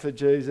being won for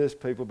Jesus,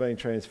 people being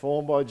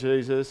transformed by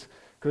Jesus,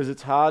 because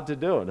it's hard to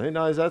do it. Who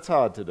knows that's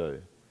hard to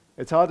do?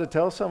 It's hard to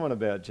tell someone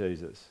about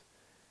Jesus.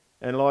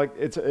 And like,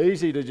 it's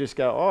easy to just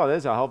go, oh,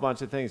 there's a whole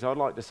bunch of things I'd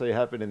like to see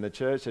happen in the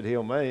church that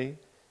heal me.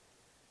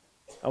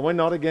 And we're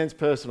not against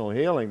personal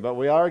healing, but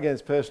we are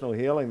against personal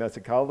healing that's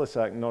a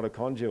cul-de-sac, not a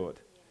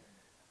conduit.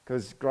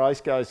 Because grace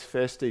goes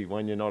festy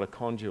when you're not a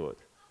conduit.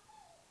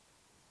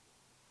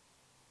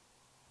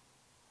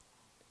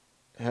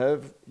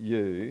 Have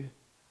you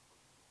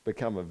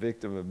become a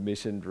victim of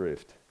mission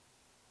drift?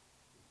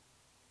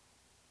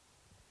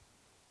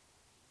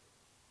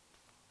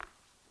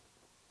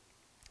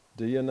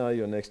 Do you know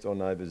your next door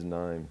neighbour's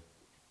name?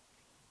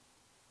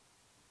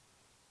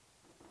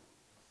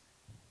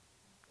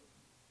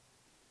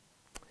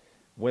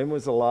 When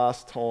was the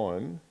last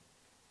time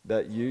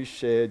that you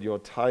shared your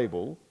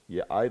table,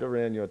 you ate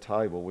around your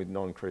table with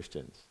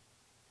non-Christians?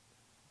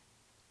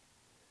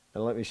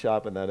 And let me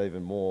sharpen that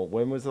even more.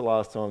 When was the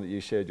last time that you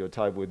shared your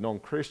table with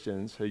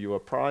non-Christians who you were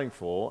praying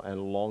for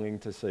and longing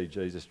to see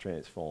Jesus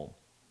transform?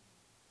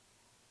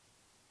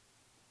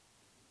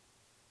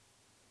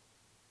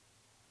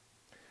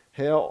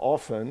 How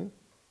often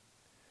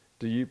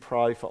do you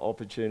pray for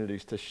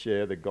opportunities to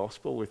share the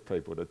gospel with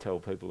people, to tell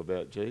people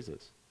about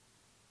Jesus?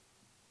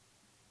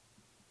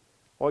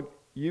 Like,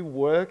 you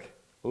work,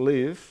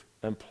 live,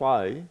 and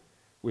play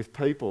with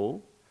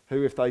people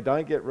who, if they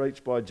don't get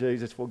reached by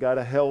Jesus, will go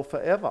to hell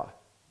forever.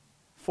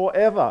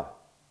 Forever.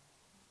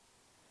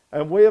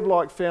 And we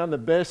have found the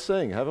best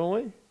thing, haven't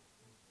we?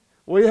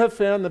 We have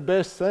found the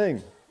best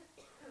thing.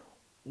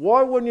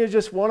 Why wouldn't you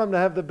just want them to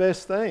have the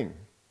best thing?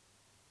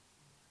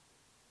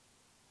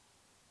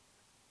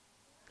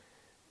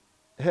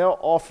 How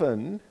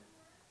often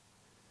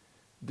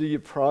do you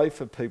pray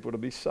for people to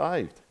be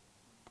saved?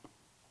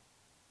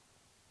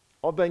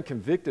 I've been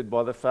convicted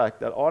by the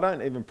fact that I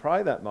don't even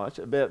pray that much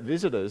about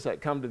visitors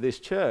that come to this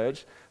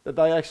church, that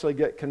they actually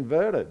get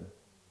converted.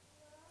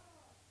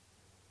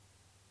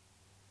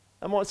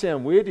 That might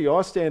sound weird to you.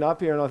 I stand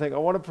up here and I think I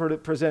want to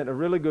present a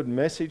really good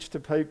message to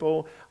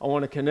people. I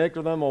want to connect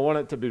with them. I want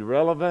it to be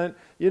relevant.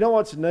 You know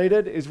what's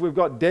needed is we've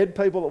got dead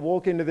people that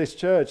walk into this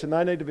church and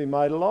they need to be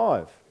made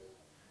alive.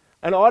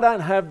 And I don't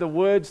have the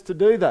words to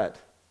do that.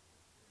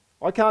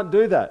 I can't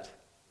do that.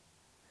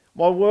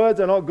 My words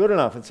are not good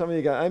enough. And some of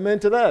you go, amen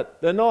to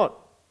that. They're not.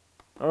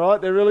 All right?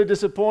 They're really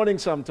disappointing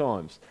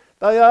sometimes.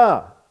 They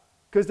are,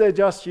 because they're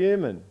just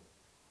human.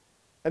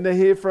 And they're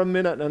here for a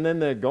minute and then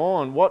they're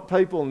gone. What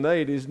people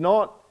need is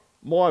not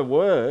my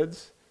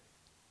words.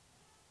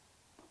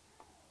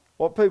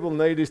 What people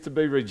need is to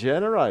be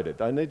regenerated.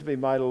 They need to be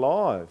made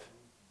alive.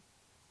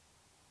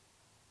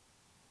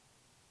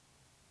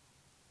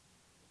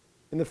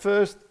 In the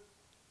first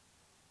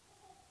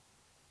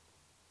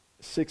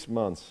 6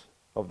 months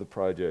of the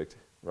project,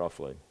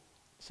 roughly,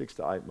 6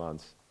 to 8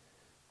 months,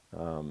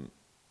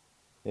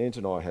 Ange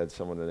and I had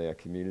someone in our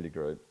community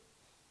group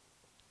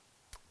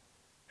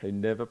who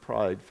never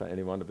prayed for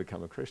anyone to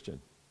become a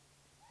Christian.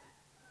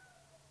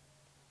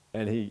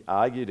 And he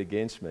argued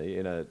against me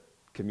in a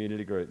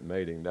community group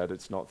meeting that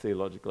it's not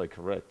theologically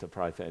correct to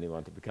pray for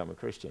anyone to become a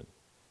Christian.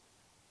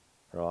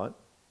 Right?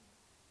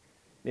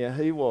 Now,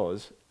 he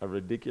was a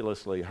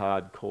ridiculously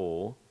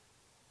hardcore,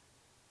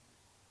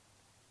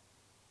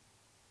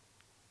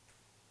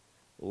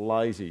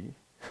 lazy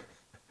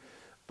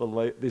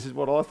this is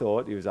what I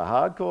thought. He was a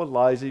hardcore,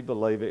 lazy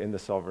believer in the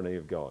sovereignty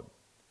of God.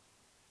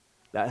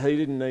 That he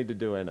didn't need to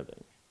do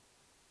anything.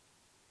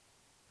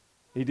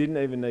 He didn't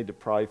even need to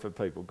pray for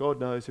people.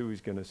 God knows who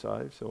he's going to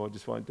save, so I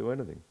just won't do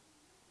anything.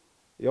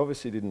 He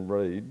obviously didn't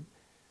read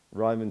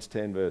Romans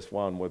 10 verse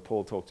 1, where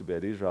Paul talks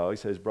about Israel. He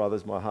says,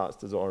 brothers, my heart's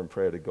desire and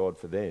prayer to God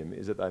for them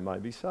is that they may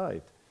be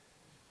saved.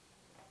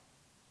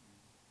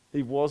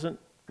 He wasn't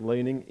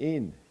leaning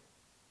in.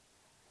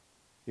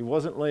 He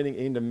wasn't leaning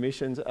into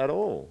missions at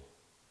all.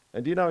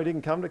 And do you know he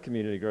didn't come to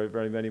community group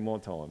very many more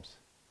times?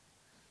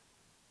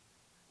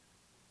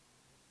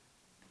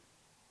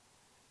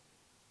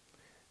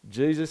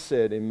 Jesus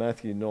said in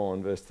Matthew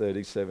 9 verse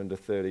 37 to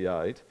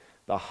 38,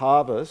 the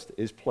harvest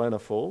is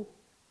plentiful.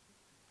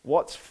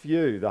 What's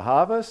few, the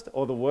harvest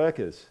or the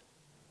workers?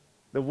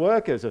 The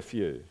workers are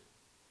few.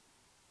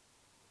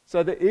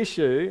 So the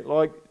issue,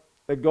 like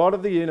the God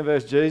of the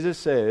universe, Jesus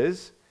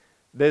says,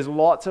 there's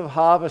lots of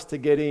harvest to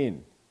get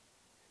in.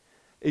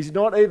 He's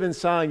not even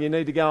saying you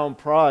need to go and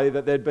pray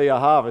that there'd be a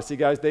harvest. He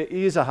goes, there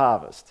is a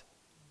harvest.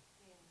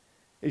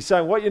 He's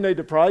saying what you need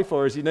to pray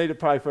for is you need to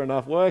pray for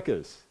enough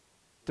workers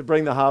to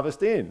bring the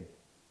harvest in.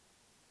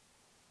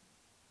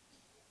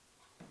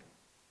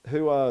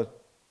 Who are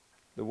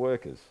the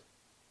workers?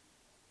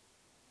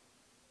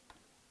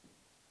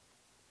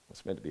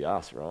 It's meant to be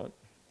us, right?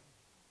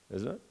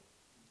 Isn't it?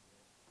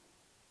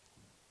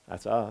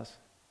 That's us.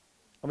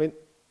 I mean,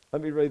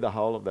 let me read the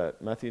whole of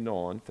that. Matthew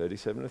 9,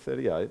 37 to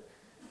 38.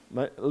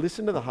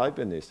 Listen to the hope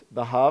in this.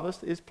 The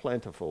harvest is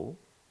plentiful,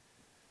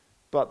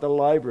 but the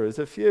labourers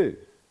are few.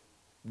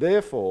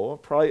 Therefore,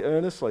 pray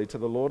earnestly to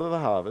the Lord of the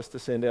harvest to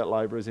send out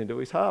labourers into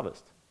his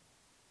harvest.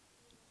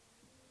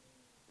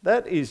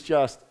 That is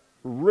just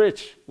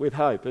rich with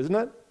hope, isn't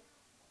it?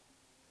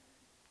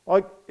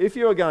 Like, if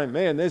you were going,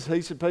 man, there's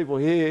heaps of people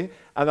here,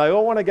 and they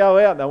all want to go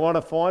out and they want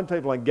to find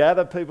people and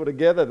gather people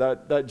together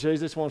that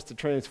Jesus wants to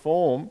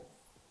transform,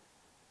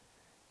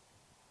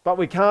 but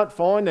we can't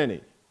find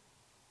any.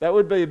 That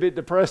would be a bit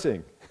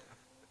depressing.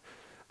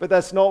 But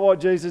that's not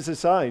what Jesus is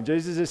saying.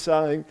 Jesus is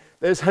saying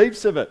there's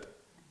heaps of it.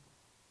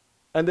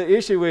 And the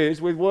issue is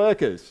with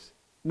workers,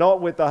 not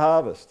with the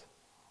harvest.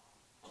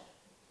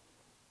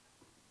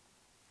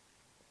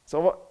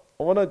 So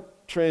I want to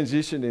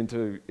transition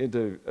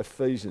into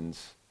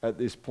Ephesians at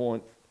this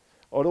point.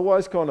 I'd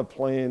always kind of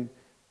planned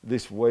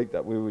this week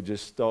that we would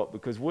just stop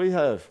because we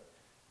have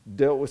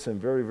dealt with some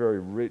very, very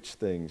rich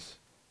things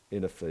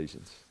in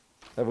Ephesians.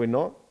 Have we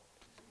not?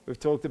 We've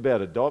talked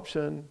about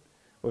adoption.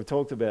 We've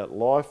talked about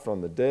life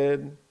from the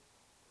dead.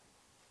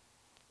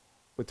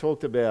 We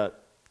talked about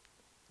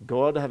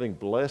God having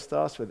blessed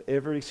us with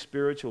every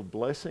spiritual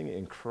blessing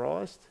in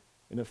Christ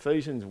in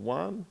Ephesians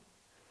 1.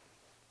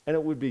 And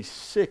it would be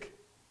sick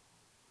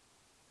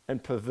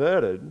and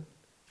perverted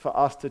for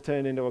us to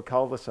turn into a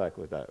cul-de-sac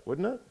with that,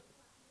 wouldn't it?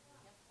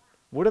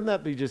 Wouldn't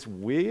that be just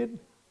weird?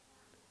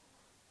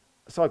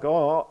 It's like,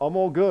 oh, I'm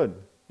all good,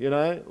 you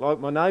know, like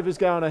my neighbour's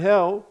going to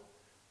hell,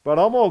 but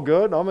I'm all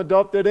good, I'm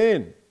adopted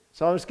in.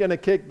 So I'm just going to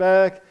kick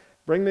back,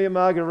 bring me a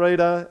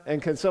margarita, and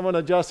can someone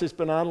adjust this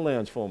banana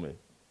lounge for me?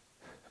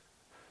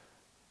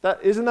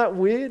 Isn't that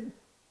weird?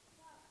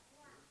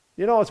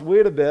 You know what's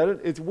weird about it?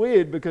 It's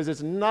weird because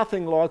it's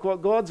nothing like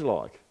what God's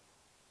like.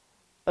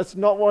 That's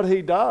not what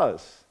he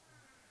does.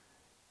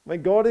 I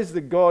mean, God is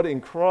the God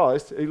in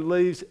Christ who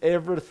leaves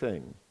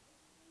everything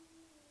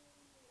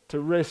to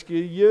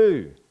rescue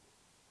you.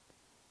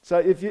 So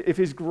if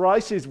his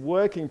grace is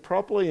working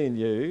properly in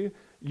you,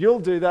 you'll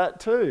do that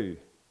too.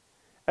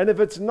 And if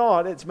it's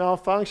not, it's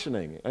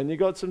malfunctioning and you've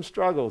got some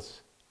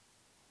struggles.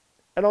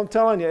 And I'm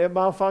telling you, it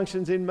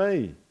malfunctions in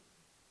me.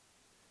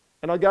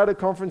 And I go to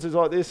conferences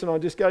like this and I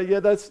just go,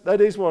 yeah,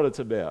 that is what it's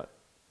about.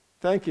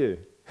 Thank you.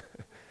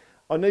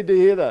 I need to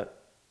hear that.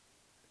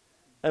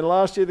 And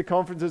last year, the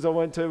conferences I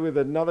went to with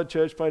another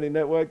church planting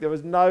network, there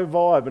was no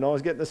vibe, and I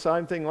was getting the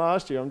same thing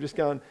last year. I'm just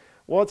going,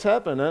 what's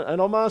happened?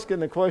 And I'm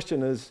asking the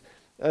question as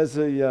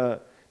the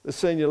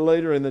senior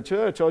leader in the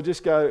church. I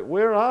just go,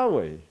 where are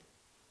we?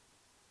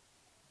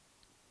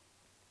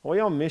 Are we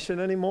on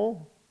mission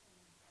anymore?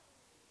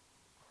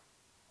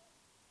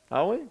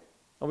 Are we?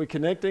 Are we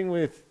connecting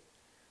with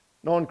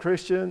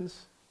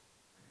non-Christians?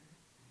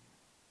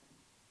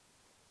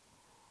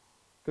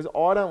 Because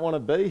I don't want to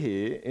be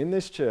here in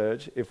this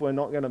church if we're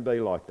not going to be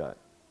like that.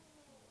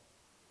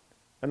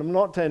 And I'm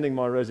not tending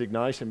my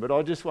resignation, but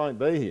I just won't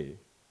be here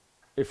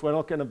if we're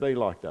not going to be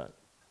like that.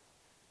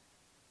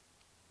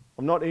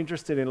 I'm not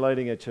interested in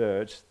leading a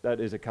church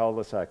that is a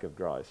cul-de-sac of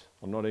grace.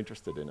 I'm not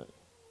interested in it.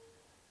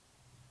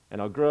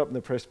 And I grew up in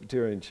the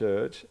Presbyterian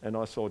church, and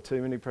I saw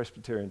too many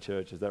Presbyterian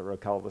churches that were a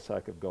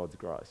cul-de-sac of God's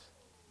grace.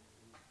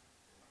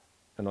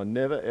 And I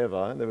never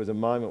ever, there was a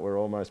moment where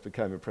I almost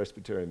became a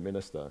Presbyterian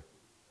minister.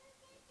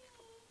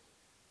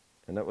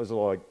 And that was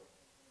like,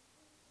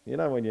 you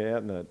know, when you're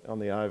out on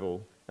the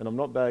oval, and I'm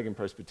not bagging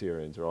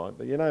Presbyterians, right?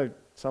 But you know,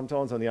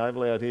 sometimes on the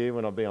oval out here,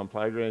 when I'd be on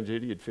playground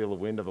duty, you'd feel the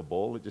wind of a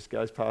ball that just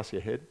goes past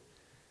your head,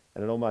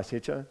 and it almost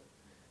hits you.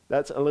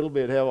 That's a little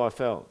bit how I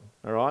felt,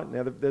 all right?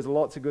 Now, there's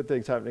lots of good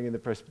things happening in the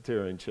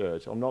Presbyterian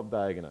church. I'm not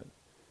bagging it.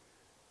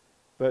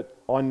 But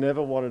I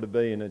never wanted to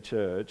be in a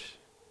church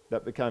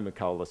that became a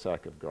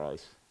cul-de-sac of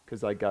grace,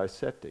 because they go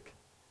septic.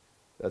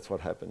 That's what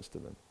happens to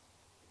them.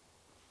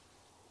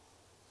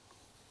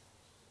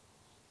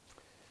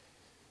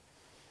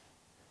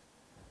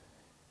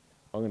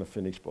 I'm going to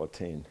finish by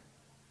 10,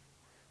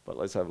 but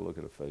let's have a look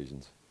at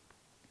Ephesians.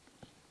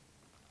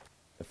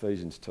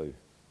 Ephesians 2.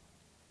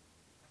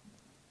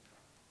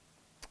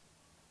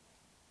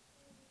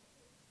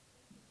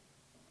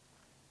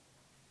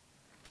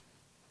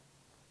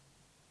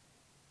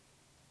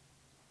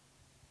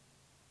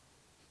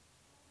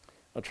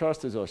 I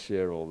trust as I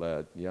share all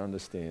that, you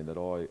understand that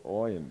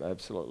I am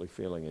absolutely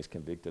feeling as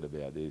convicted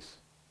about this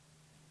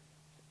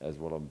as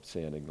what I'm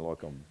sounding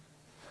like I'm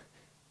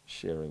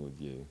sharing with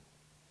you.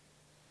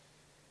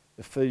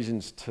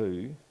 Ephesians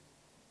 2,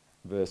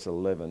 verse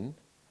 11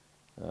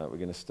 We're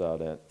going to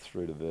start out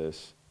through to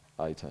verse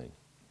 18.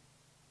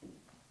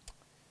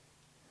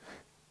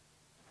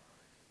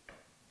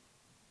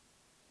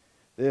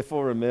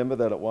 Therefore remember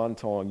that at one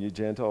time you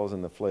Gentiles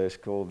in the flesh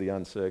called the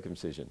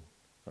uncircumcision.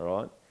 All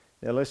right?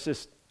 Now let's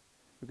just...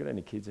 We've got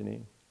any kids in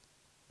here?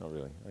 Not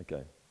really.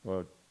 Okay.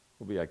 Well,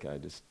 we'll be okay.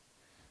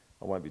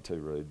 I won't be too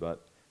rude,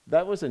 but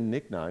that was a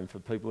nickname for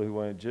people who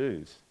weren't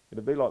Jews.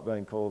 It'd be like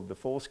being called the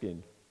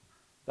foreskin.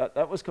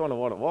 That was kind of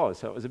what it was.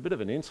 So it was a bit of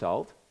an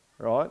insult,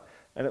 right?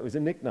 And it was a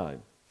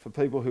nickname for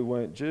people who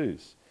weren't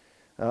Jews.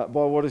 By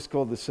what is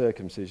called the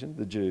circumcision,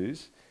 the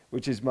Jews,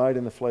 which is made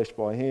in the flesh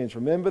by hands.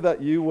 Remember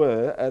that you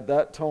were at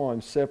that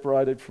time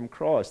separated from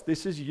Christ.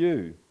 This is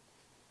you.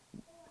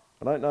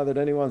 I don't know that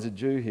anyone's a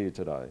Jew here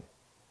today.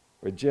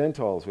 We're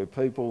Gentiles. We're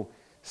people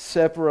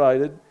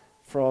separated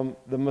from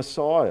the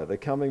Messiah, the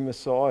coming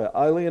Messiah,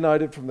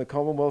 alienated from the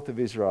commonwealth of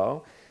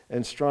Israel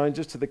and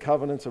strangers to the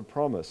covenants of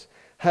promise,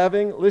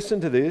 having,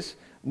 listen to this,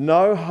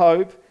 no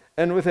hope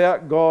and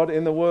without God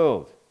in the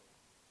world.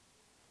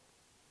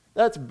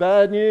 That's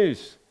bad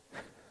news.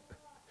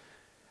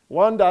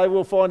 One day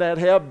we'll find out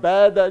how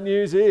bad that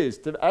news is.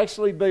 To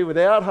actually be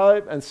without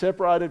hope and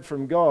separated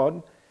from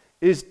God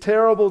is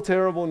terrible,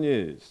 terrible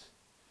news.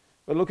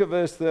 But look at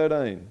verse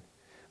 13.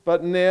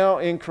 But now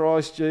in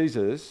Christ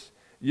Jesus,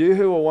 you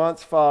who were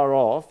once far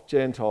off,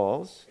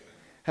 Gentiles,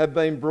 have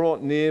been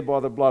brought near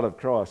by the blood of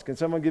Christ. Can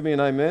someone give me an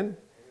amen?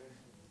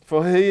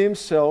 For he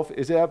himself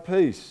is our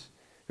peace,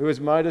 who has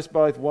made us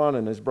both one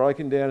and has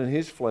broken down in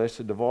his flesh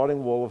the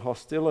dividing wall of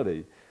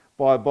hostility,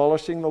 by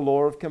abolishing the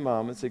law of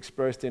commandments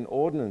expressed in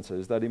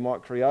ordinances, that he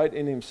might create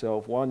in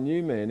himself one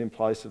new man in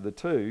place of the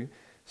two,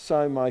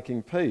 so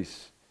making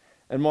peace,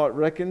 and might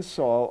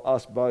reconcile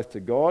us both to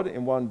God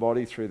in one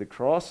body through the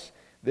cross,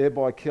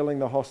 thereby killing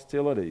the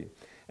hostility.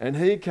 And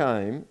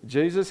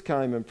Jesus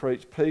came and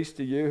preached peace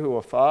to you who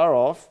are far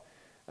off,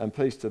 and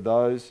peace to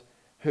those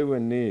who are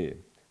near.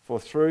 For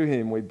through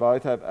him we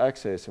both have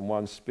access in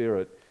one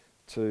spirit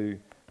to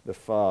the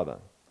Father.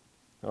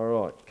 All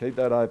right, keep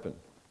that open.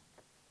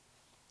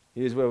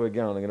 Here's where we're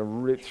going. I'm going to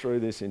rip through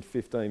this in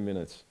 15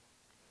 minutes.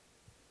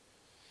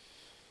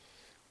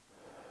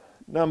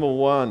 Number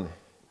one,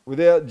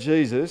 without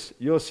Jesus,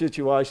 your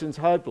situation's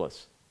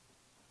hopeless.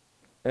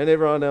 And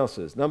everyone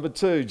else's. Number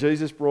two,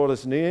 Jesus brought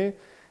us near.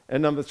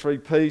 And number three,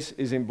 peace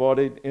is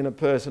embodied in a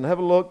person. Have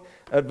a look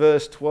at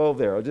verse 12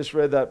 there. I just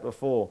read that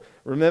before.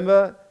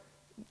 Remember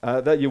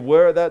that you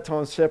were at that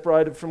time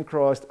separated from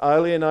Christ,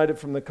 alienated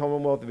from the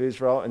commonwealth of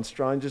Israel, and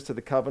strangers to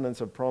the covenants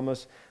of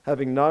promise,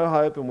 having no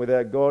hope and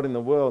without God in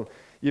the world.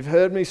 You've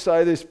heard me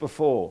say this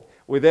before.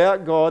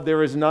 Without God,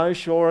 there is no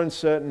sure and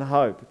certain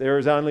hope. There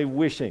is only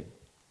wishing.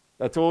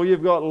 That's all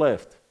you've got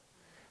left.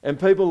 And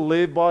people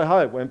live by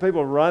hope. When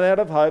people run out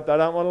of hope, they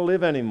don't want to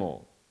live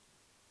anymore.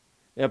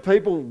 Now,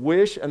 people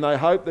wish and they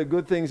hope that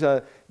good things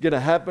are going to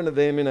happen to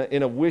them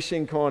in a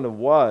wishing kind of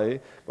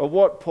way. But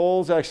what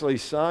Paul's actually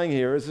saying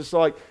here is it's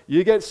like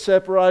you get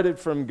separated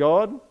from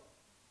God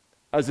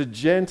as a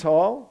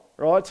Gentile,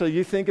 right? So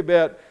you think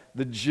about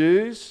the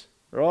Jews,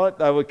 right?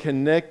 They were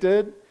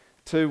connected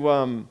to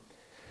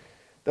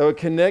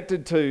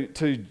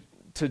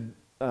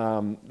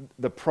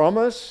the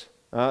promise.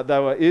 They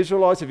were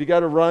Israelites. If you go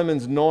to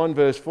Romans 9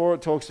 verse 4,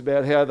 it talks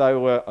about how they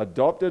were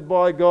adopted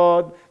by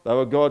God. They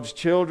were God's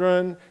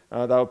children.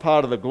 They were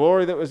part of the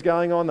glory that was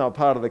going on. They were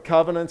part of the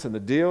covenants and the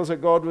deals that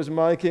God was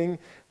making.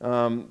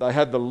 They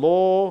had the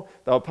law.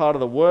 They were part of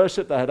the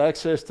worship. They had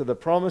access to the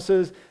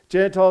promises.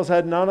 Gentiles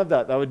had none of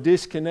that. They were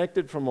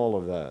disconnected from all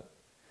of that.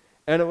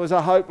 And it was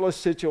a hopeless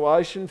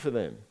situation for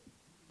them.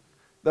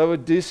 They were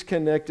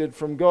disconnected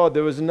from God.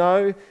 There was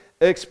no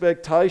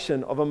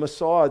expectation of a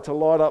Messiah to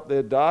light up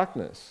their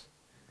darkness.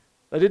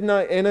 They didn't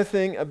know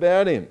anything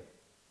about him.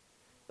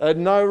 They had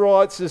no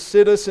rights as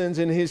citizens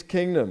in his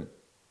kingdom.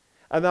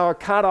 And they were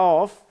cut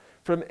off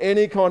from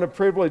any kind of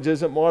privileges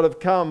that might have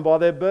come by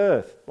their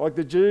birth, like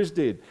the Jews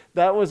did.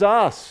 That was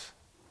us.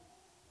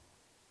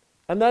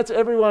 And that's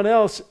everyone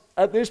else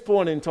at this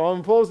point in time.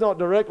 And Paul's not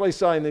directly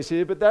saying this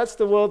here, but that's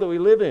the world that we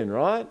live in,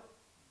 right?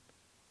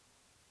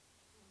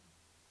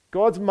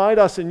 God's made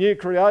us a new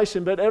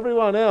creation, but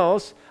everyone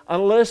else,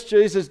 unless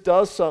Jesus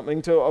does something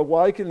to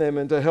awaken them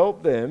and to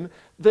help them,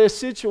 their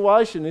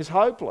situation is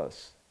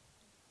hopeless.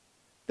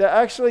 There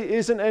actually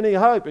isn't any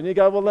hope. And you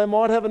go, well, they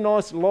might have a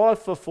nice life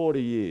for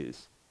 40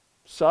 years.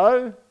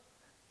 So?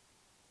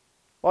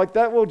 Like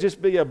that will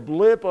just be a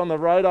blip on the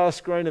radar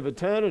screen of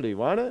eternity,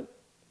 won't it?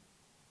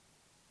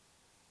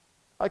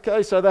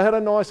 Okay, so they had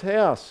a nice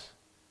house.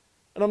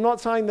 And I'm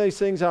not saying these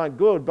things aren't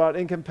good, but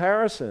in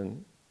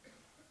comparison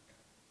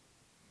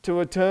to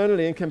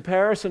eternity, in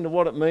comparison to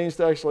what it means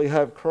to actually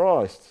have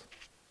Christ,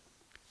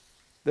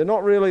 they're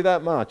not really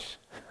that much,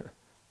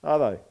 are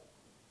they?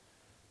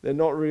 They're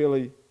not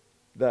really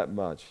that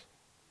much.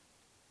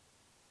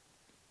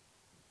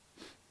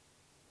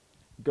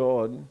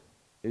 God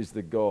is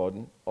the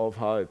God of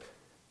hope.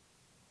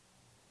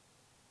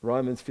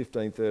 Romans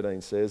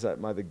 15:13 says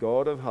that, may the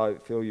God of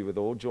hope fill you with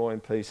all joy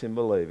and peace in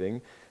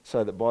believing,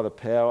 so that by the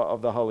power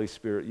of the Holy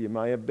Spirit you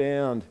may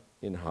abound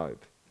in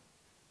hope.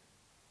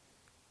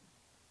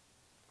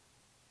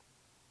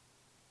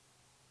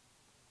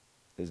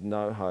 There's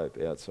no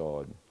hope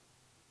outside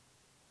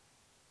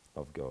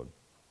of God.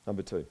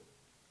 Number 2.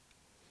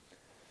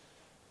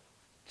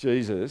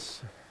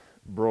 Jesus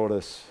brought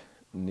us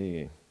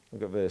near.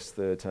 Look at verse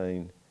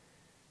 13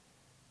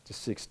 to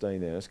 16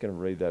 there. I'm just going to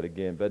read that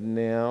again. But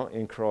now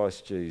in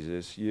Christ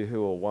Jesus, you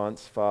who were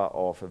once far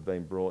off have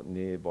been brought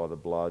near by the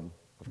blood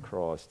of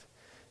Christ.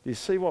 Do you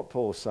see what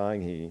Paul's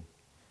saying here?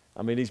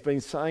 I mean, he's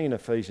been saying in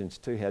Ephesians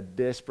 2 how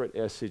desperate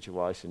our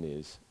situation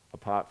is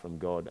apart from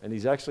God. And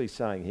he's actually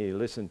saying here,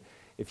 listen,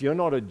 if you're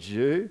not a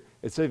Jew,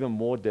 it's even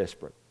more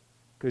desperate.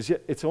 Because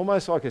it's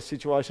almost like a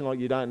situation like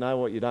you don't know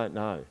what you don't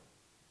know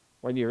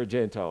when you're a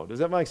Gentile. Does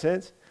that make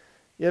sense?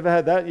 You ever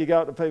had that? You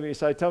go up to people and you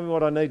say, tell me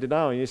what I need to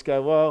know. And you just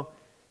go, well,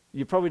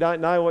 you probably don't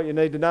know what you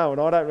need to know,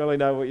 and I don't really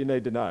know what you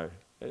need to know.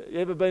 You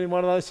ever been in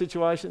one of those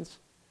situations?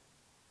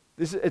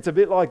 It's a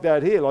bit like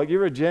that here. Like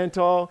you're a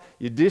Gentile,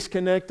 you're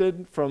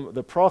disconnected from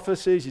the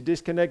prophecies, you're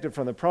disconnected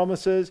from the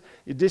promises,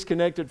 you're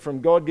disconnected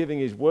from God giving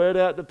his word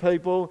out to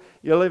people.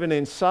 You're living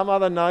in some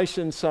other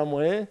nation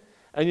somewhere,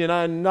 and you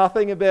know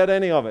nothing about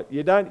any of it.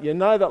 You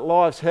know that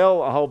life's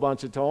hell a whole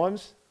bunch of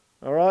times,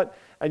 all right?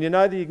 And you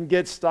know that you can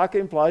get stuck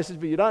in places,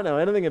 but you don't know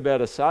anything about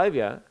a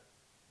Saviour.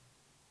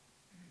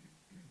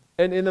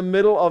 And in the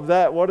middle of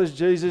that, what does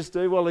Jesus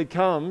do? Well, he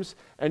comes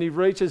and he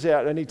reaches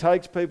out and he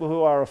takes people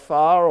who are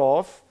afar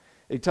off.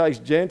 He takes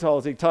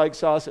Gentiles, he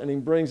takes us, and he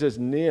brings us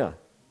near.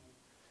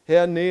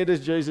 How near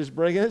does Jesus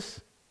bring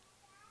us?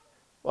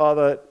 Well,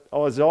 that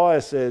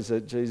Isaiah says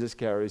that Jesus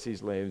carries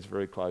his lambs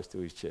very close to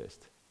his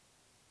chest.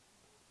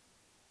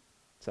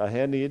 So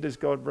how near does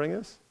God bring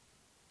us?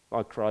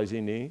 Like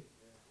crazy near.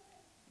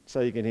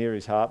 So you can hear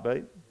his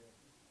heartbeat.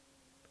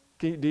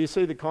 Do you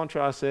see the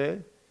contrast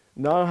there?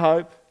 No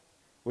hope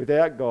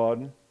without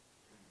God,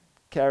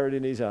 carried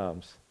in his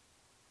arms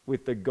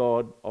with the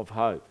God of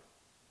hope.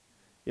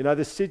 You know,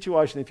 the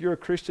situation, if you're a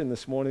Christian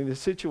this morning, the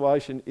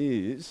situation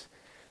is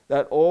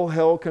that all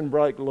hell can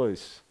break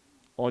loose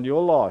on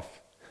your life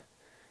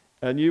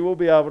and you will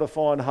be able to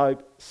find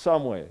hope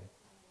somewhere.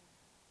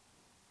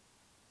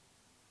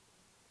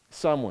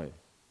 Somewhere.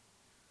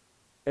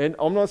 And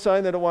I'm not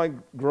saying that it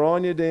won't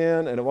grind you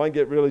down and it won't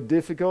get really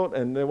difficult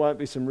and there won't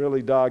be some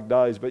really dark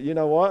days, but you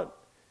know what?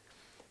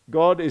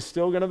 God is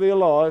still going to be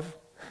alive.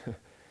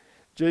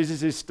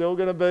 Jesus is still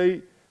going to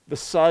be the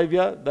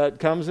Saviour that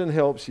comes and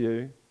helps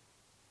you.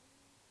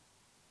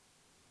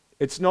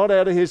 It's not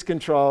out of his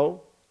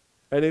control,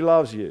 and he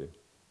loves you.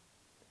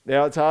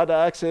 Now, it's hard to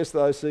access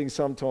those things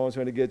sometimes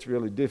when it gets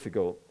really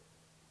difficult.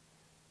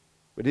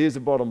 But here's the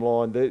bottom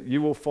line, that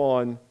you will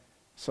find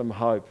some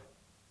hope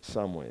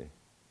somewhere.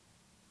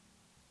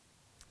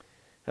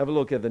 Have a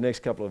look at the next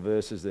couple of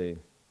verses there.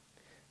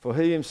 For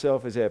he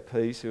himself is our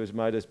peace, who has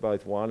made us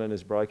both one and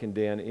has broken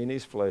down in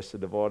his flesh the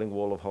dividing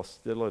wall of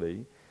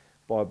hostility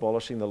by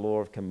abolishing the law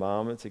of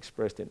commandments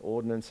expressed in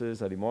ordinances,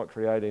 that he might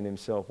create in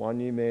himself one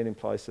new man in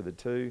place of the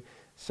two,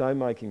 so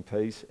making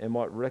peace, and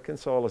might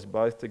reconcile us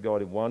both to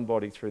God in one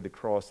body through the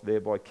cross,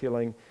 thereby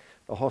killing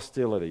the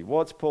hostility.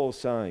 What's Paul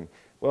saying?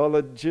 Well,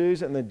 the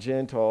Jews and the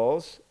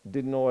Gentiles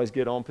didn't always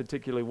get on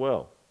particularly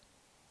well.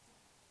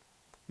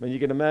 I mean, you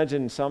can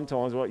imagine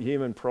sometimes what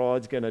human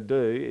pride's going to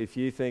do if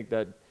you think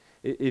that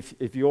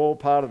if you're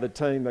part of the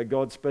team that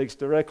God speaks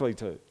directly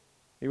to.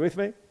 You with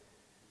me?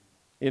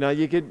 You know,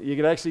 you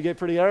could actually get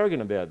pretty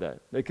arrogant about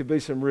that. There could be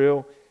some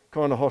real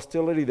kind of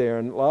hostility there.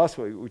 And last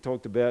week we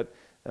talked about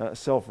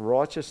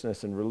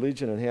self-righteousness and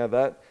religion and how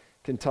that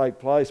can take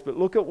place. But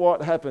look at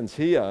what happens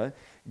here.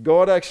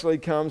 God actually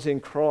comes in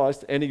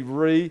Christ and he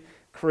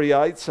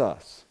recreates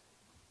us.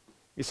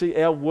 You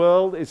see, our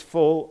world is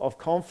full of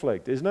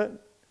conflict, isn't it?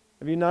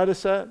 Have you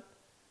noticed that?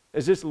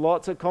 There's just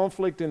lots of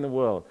conflict in the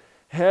world.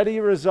 How do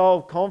you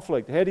resolve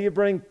conflict? How do you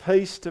bring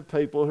peace to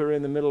people who are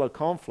in the middle of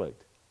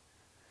conflict?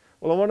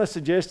 Well, I want to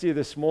suggest to you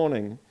this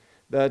morning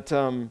that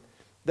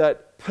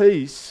that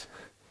peace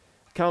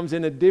comes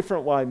in a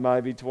different way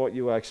maybe to what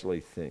you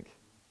actually think.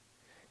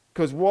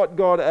 Because what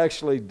God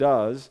actually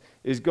does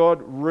is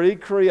God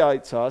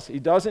recreates us. He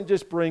doesn't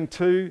just bring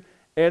two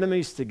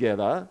enemies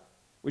together,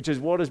 which is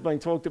what has been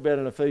talked about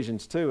in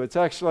Ephesians 2. It's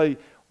actually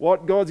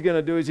what God's going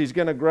to do is he's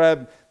going to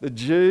grab the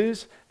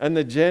Jews and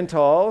the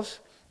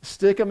Gentiles,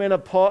 stick them in a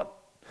pot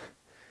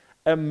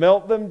and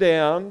melt them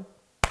down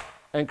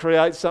and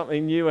create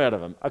something new out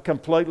of them, a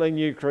completely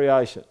new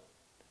creation.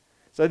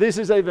 So this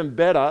is even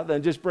better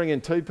than just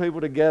bringing two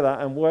people together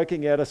and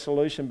working out a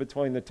solution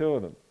between the two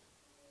of them.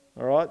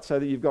 All right, so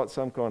that you've got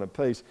some kind of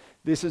peace.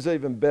 This is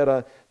even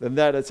better than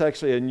that. It's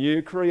actually a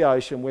new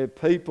creation where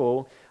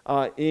people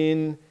are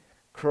in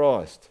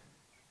Christ.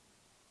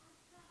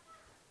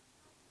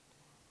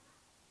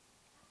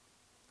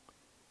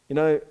 You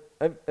know,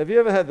 have you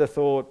ever had the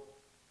thought,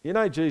 you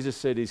know, Jesus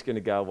said he's going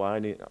to go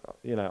away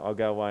and, I'll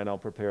go away and I'll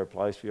prepare a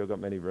place for you. I've got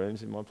many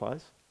rooms in my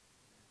place.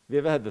 Have you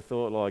ever had the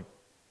thought like,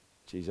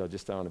 geez, I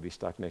just don't want to be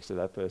stuck next to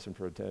that person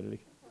for eternity?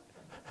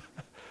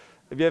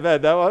 Have you ever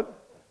had that one?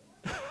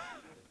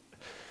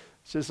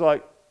 It's just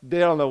like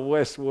down on the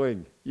west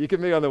wing. You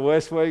can be on the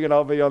west wing and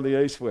I'll be on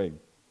the east wing.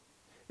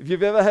 If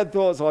you've ever had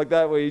thoughts like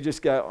that where you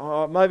just go,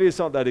 oh, maybe it's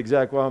not that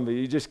exact one, but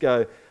you just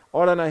go,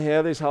 I don't know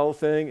how this whole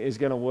thing is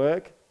going to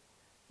work,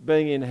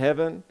 being in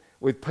heaven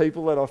with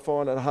people that I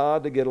find it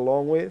hard to get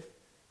along with.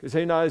 Because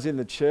who knows in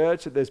the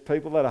church that there's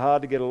people that are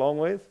hard to get along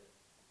with?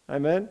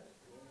 Amen?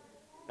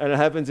 And it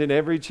happens in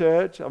every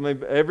church. I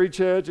mean, every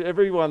church,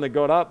 everyone that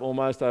got up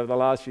almost over the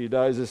last few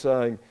days is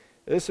saying,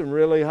 there's some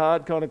really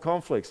hard kind of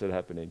conflicts that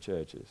happen in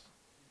churches.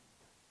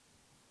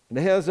 And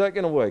how's that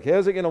going to work?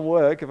 How's it going to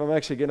work if I'm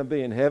actually going to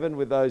be in heaven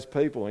with those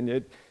people? And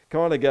you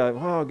kind of go,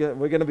 oh,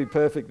 we're going to be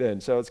perfect then,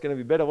 so it's going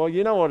to be better. Well,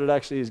 you know what it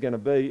actually is going to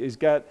be, is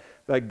that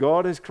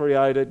God has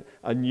created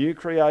a new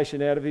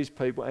creation out of his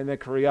people, and they're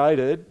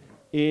created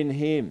in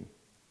him.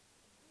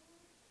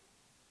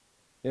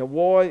 Now,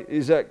 why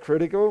is that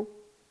critical?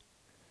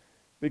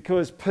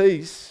 Because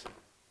peace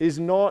is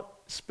not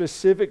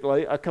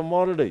specifically a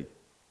commodity.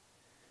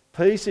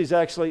 Peace is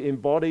actually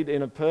embodied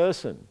in a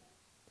person.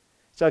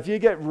 So if you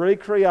get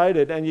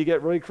recreated and you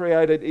get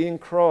recreated in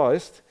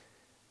Christ,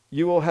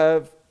 you will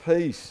have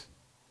peace.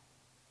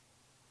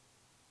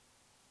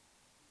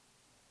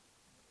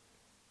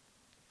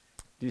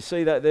 Do you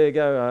see that there?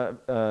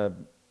 Go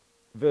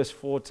verse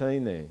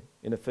 14 there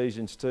in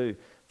Ephesians 2.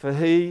 For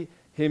he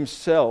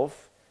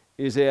himself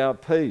is our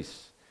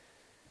peace.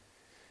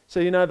 So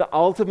you know the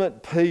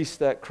ultimate peace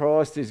that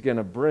Christ is going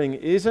to bring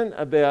isn't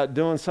about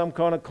doing some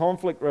kind of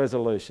conflict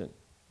resolution,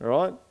 all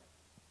right?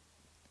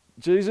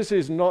 Jesus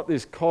is not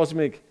this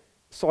cosmic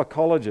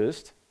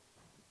psychologist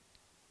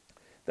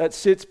that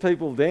sits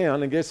people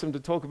down and gets them to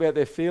talk about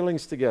their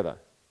feelings together.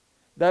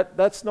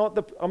 That's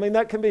not I mean,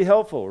 that can be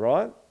helpful,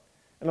 right?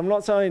 And I'm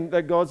not saying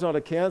that God's not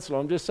a counselor.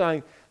 I'm just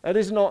saying that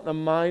is not the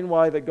main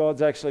way that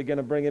God's actually going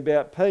to bring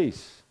about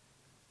peace.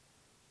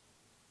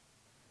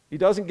 He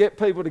doesn't get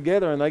people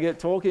together and they get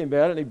talking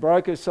about it and he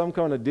brokers some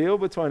kind of deal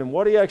between them.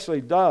 What he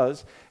actually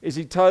does is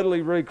he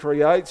totally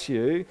recreates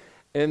you,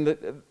 and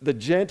the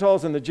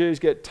Gentiles and the Jews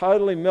get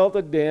totally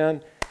melted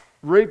down,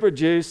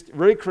 reproduced,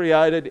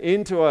 recreated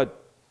into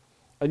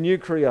a new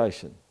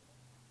creation.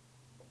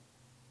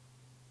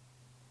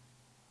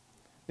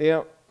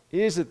 Now,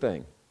 here's the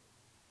thing.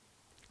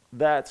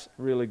 That's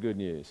really good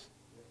news.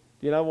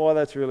 Do you know why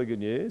that's really good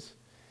news?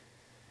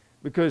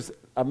 Because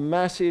a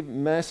massive,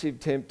 massive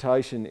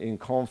temptation in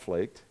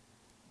conflict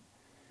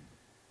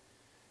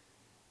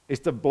is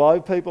to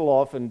blow people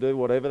off and do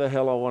whatever the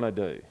hell I want to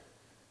do.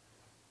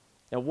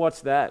 Now,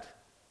 what's that?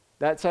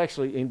 That's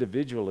actually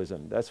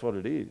individualism. That's what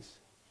it is.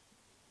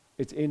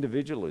 It's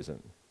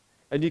individualism.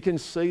 And you can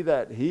see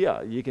that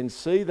here. You can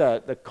see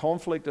that the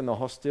conflict and the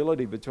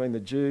hostility between the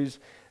Jews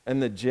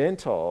and the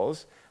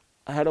Gentiles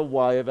had a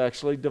way of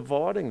actually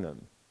dividing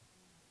them.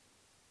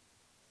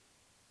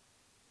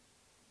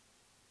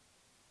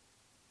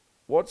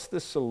 What's the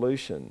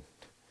solution?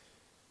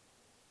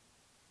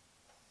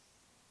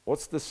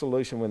 What's the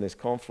solution when there's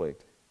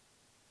conflict?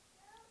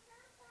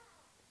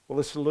 Well,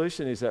 the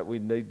solution is that we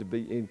need to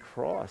be in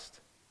Christ.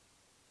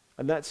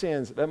 And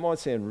that might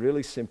sound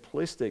really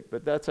simplistic,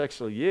 but that's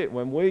actually it.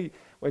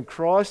 When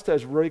Christ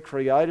has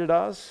recreated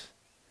us,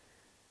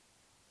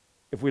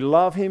 if we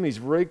love him, he's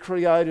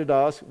recreated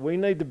us, we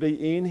need to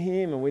be in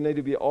him and we need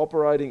to be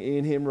operating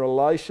in him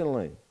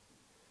relationally.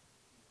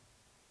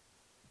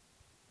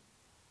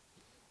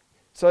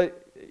 So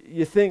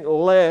you think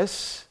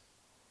less.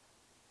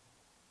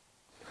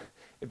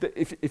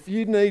 If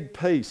you need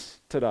peace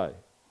today,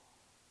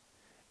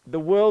 the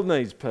world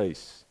needs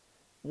peace.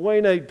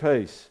 We need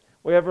peace.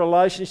 We have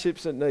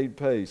relationships that need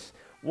peace.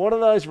 What do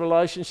those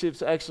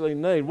relationships actually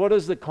need? What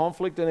does the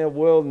conflict in our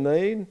world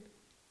need?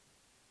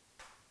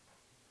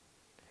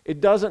 It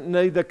doesn't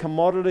need the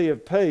commodity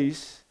of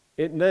peace.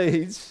 It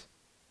needs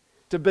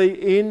to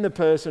be in the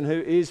person who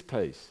is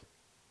peace.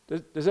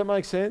 Does that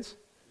make sense?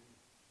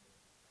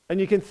 And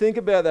you can think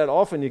about that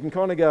often. You can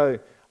kind of go,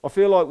 I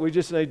feel like we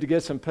just need to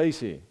get some peace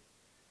here.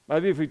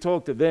 Maybe if we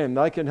talk to them,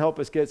 they can help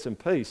us get some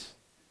peace.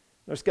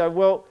 Let's go,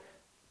 well,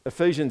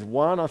 Ephesians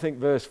 1, I think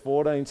verse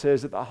 14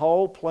 says that the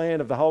whole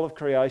plan of the whole of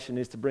creation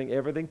is to bring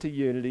everything to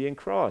unity in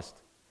Christ.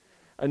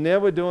 And now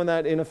we're doing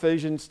that in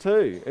Ephesians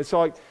 2. It's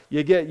like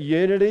you get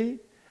unity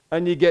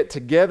and you get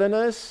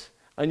togetherness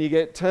and you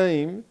get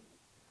team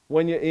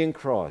when you're in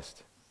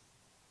Christ.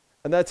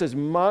 And that's as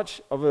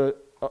much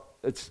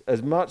it's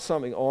as much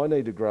something I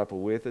need to grapple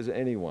with as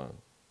anyone.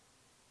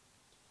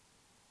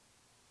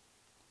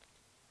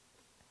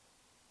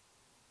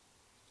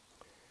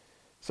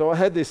 So I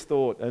had this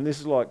thought, and this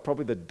is like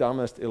probably the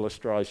dumbest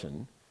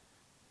illustration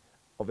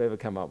I've ever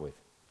come up with,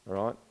 all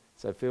right?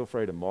 So feel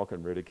free to mock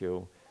and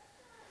ridicule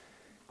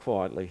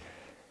quietly.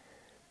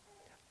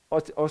 I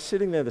was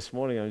sitting there this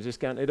morning and I was just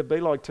going, it'd be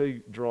like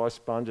two dry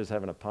sponges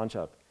having a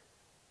punch-up,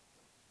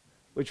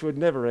 which would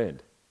never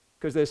end,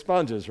 because they're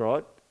sponges,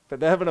 right? But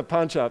they're having a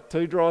punch-up,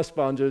 two dry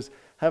sponges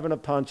having a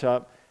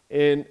punch-up,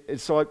 and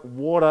it's like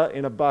water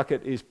in a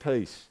bucket is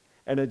peace,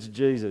 and it's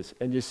Jesus.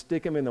 And you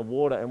stick them in the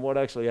water, and what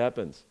actually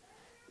happens?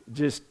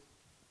 Just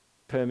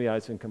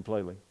permeates them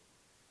completely. Do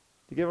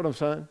you get what I'm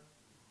saying?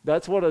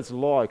 That's what it's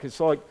like. It's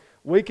like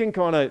We can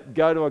kind of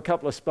go to a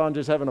couple of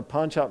sponges having a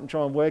punch up and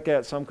try and work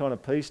out some kind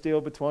of peace deal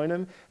between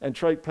them and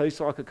treat peace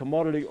like a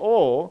commodity,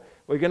 or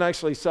we can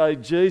actually say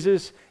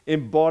Jesus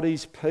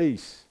embodies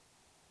peace.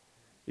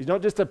 He's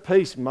not just a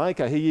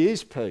peacemaker, he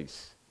is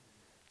peace.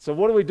 So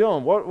what are we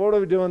doing? What are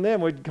we doing then?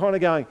 We're kind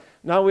of going,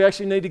 no, we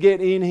actually need to get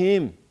in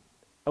him.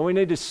 And we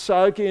need to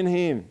soak in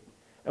him.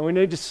 And we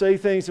need to see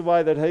things the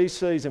way that he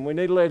sees them. We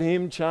need to let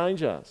him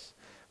change us.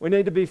 We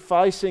need to be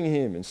facing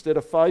him instead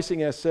of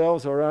facing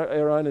ourselves or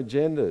our own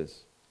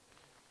agendas.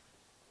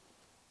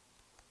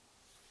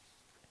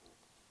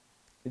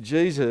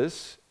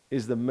 Jesus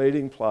is the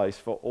meeting place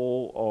for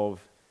all of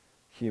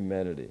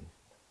humanity.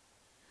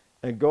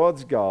 And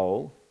God's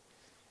goal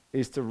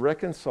is to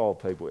reconcile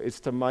people. It's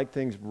to make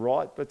things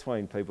right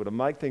between people, to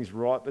make things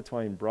right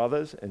between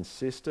brothers and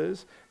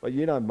sisters. But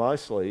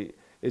mostly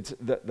it's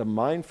the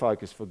main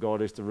focus for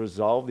God is to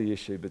resolve the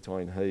issue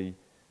between he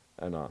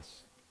and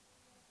us.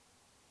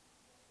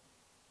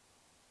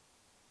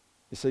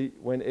 You see,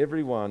 when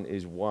everyone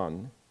is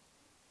one,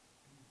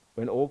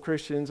 when all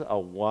Christians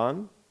are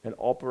one and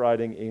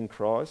operating in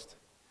Christ,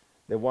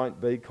 there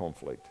won't be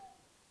conflict.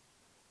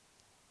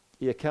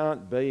 You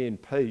can't be in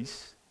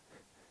peace,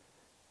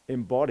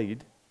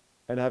 embodied,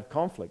 and have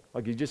conflict.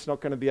 Like, you're just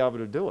not going to be able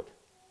to do it.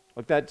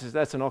 Like, that's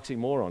an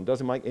oxymoron.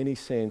 Doesn't make any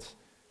sense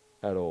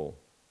at all.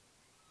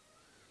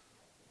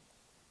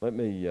 Let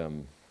me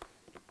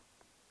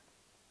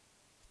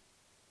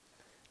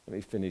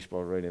finish by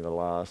reading the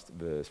last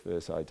verse,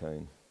 verse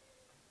 18.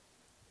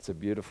 It's a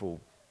beautiful,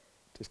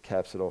 just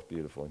caps it off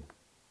beautifully.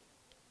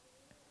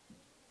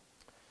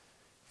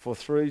 For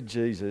through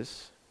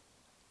Jesus,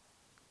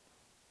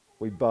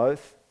 we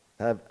both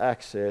have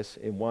access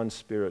in one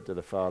spirit to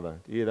the Father.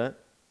 Do you hear that?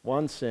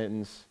 One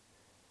sentence,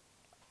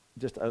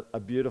 just a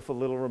beautiful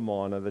little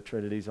reminder the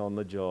Trinity's on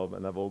the job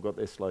and they've all got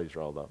their sleeves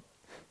rolled up.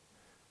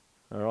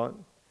 All right?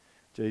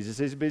 Jesus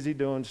is busy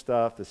doing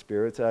stuff, the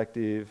Spirit's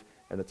active,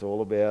 and it's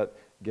all about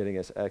getting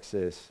us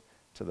access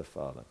to the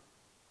Father.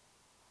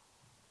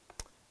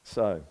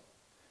 So,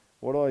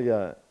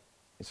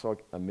 it's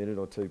like a minute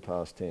or two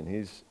past 10.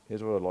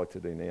 Here's what I'd like to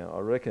do now. I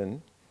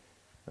reckon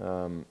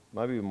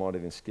maybe we might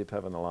even skip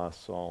having the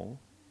last song.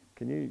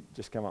 Can you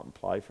just come up and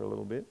play for a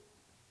little bit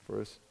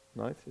for us,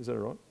 Nath? Is that all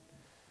right?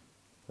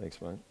 Thanks,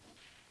 mate.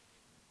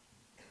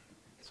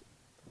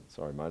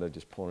 Sorry, mate, I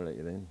just pointed at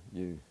you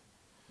then.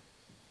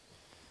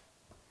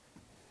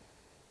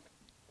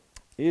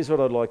 Here's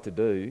what I'd like to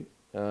do,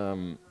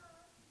 and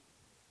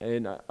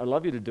I'd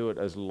love you to do it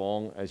as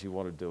long as you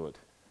want to do it.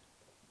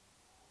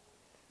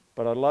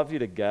 But I'd love you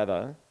to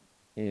gather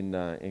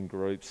in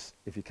groups.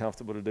 If you're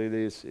comfortable to do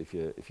this, if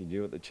you're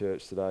new at the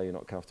church today, you're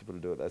not comfortable to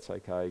do it, that's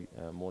okay.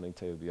 Morning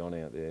tea will be on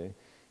out there.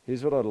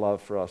 Here's what I'd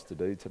love for us to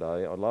do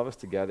today. I'd love us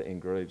to gather in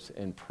groups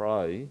and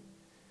pray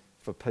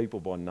for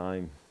people by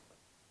name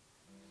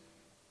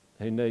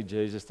who need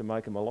Jesus to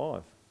make them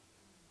alive.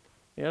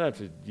 You don't have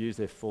to use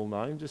their full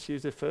name, just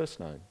use their first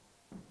name.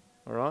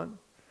 All right?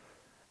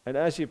 And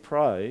as you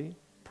pray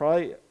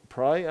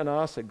and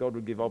ask that God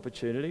would give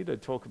opportunity to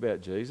talk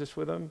about Jesus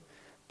with them.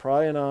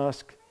 Pray and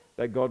ask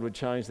that God would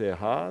change their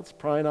hearts.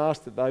 Pray and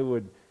ask that they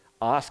would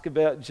ask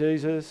about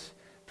Jesus.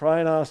 Pray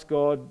and ask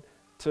God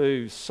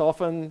to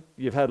soften.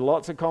 You've had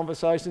lots of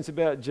conversations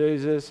about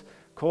Jesus.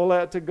 Call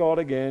out to God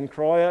again,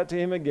 cry out to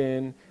him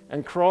again,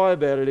 and cry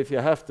about it if you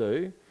have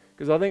to.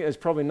 Because I think there's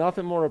probably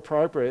nothing more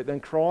appropriate than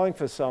crying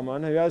for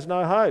someone who has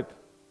no hope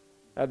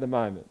at the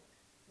moment.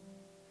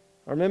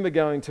 I remember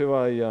going to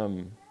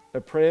a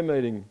prayer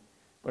meeting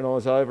when I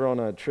was over on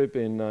a trip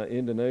in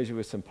Indonesia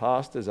with some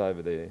pastors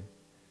over there.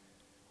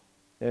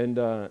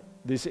 And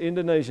this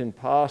Indonesian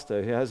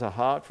pastor who has a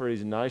heart for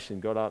his nation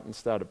got up and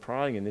started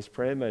praying in this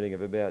prayer meeting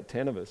of about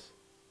 10 of us.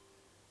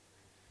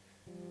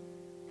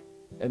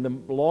 And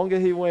the longer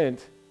he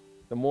went,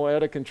 the more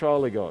out of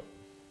control he got.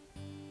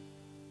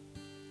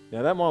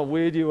 Now that might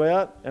weird you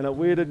out, and it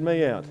weirded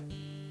me out.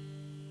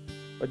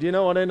 But do you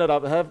know what ended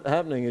up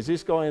happening is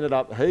this guy ended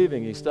up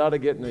heaving. He started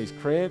getting these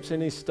cramps in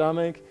his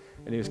stomach,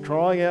 and he was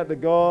crying out to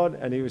God,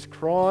 and he was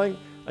crying.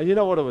 And you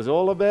know what it was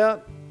all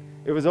about?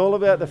 It was all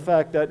about the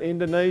fact that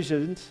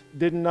Indonesians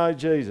didn't know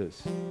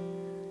Jesus.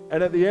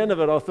 And at the end of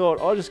it, I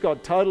thought, I just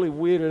got totally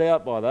weirded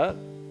out by that.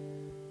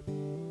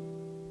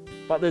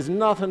 But there's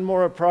nothing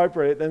more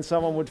appropriate than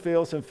someone would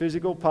feel some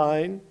physical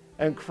pain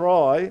and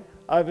cry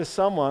over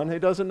someone who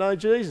doesn't know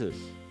Jesus.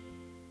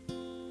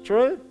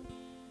 True?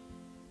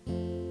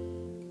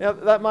 Now,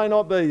 that may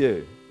not be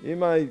you. You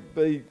may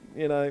be,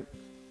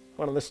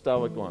 one of the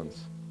stoic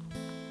ones.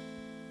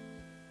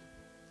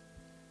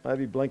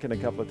 Maybe blinking a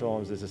couple of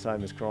times is the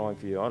same as crying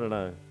for you. I don't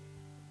know.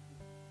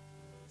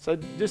 So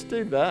just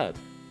do that.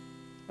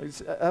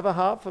 Have a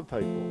heart for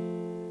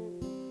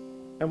people.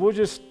 And I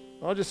just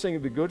think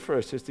it'd be good for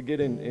us just to get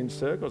in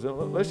circles.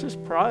 And let's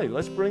just pray.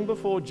 Let's bring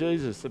before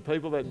Jesus the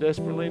people that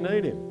desperately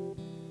need him.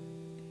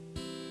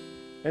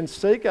 And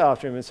seek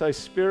after him and say,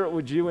 Spirit,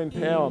 would you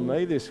empower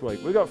me this week?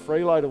 We've got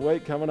Freeloader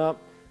Week coming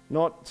up.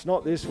 It's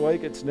not this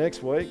week, it's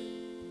next week.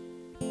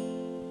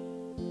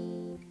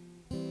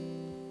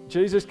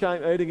 Jesus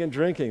came eating and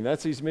drinking.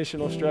 That's his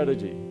missional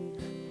strategy.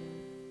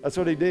 That's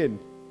what he did.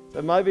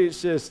 So maybe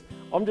it's just,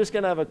 I'm just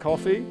going to have a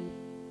coffee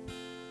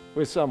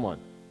with someone.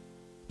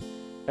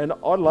 And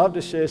I'd love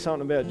to share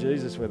something about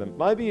Jesus with them.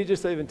 Maybe you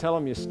just even tell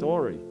them your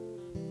story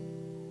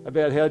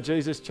about how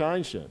Jesus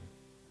changed you.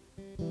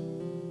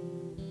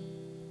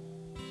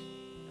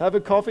 Have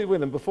a coffee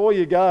with them. Before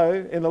you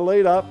go, in the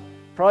lead up,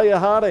 pray your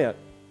heart out.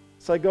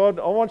 Say,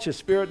 God, I want your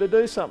Spirit to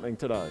do something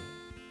today.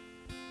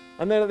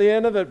 And then at the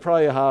end of it,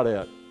 pray your heart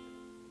out.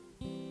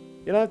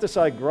 You don't have to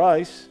say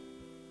grace.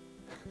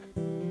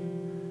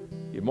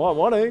 You might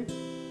want to.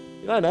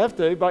 You don't have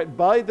to, but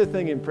bathe the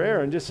thing in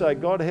prayer and just say,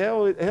 God,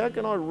 how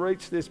can I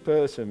reach this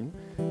person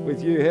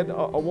with you?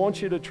 I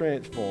want you to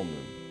transform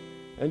them.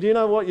 And do you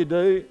know what you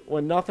do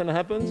when nothing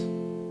happens?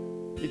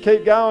 You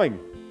keep going.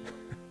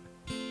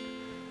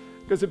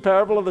 Because the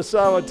parable of the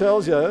sower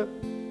tells you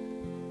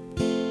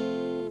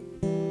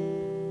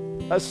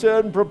a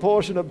certain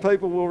proportion of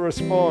people will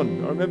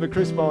respond. I remember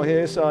Chris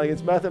Mohair saying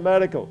it's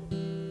mathematical.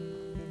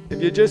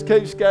 If you just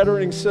keep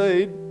scattering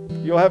seed,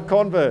 you'll have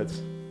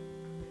converts.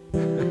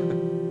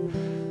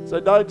 So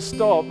don't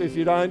stop if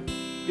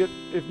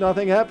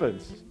nothing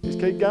happens. Just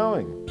keep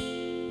going.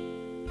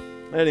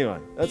 Anyway,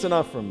 that's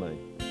enough from me.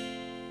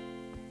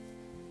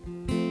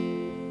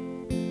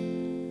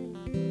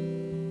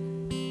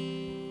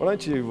 Why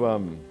don't you,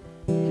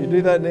 can you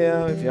do that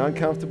now if you're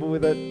uncomfortable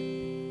with it?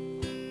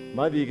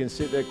 Maybe you can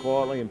sit there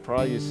quietly and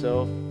pray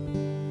yourself.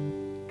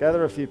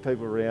 Gather a few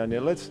people around you.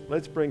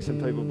 Let's bring some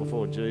people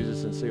before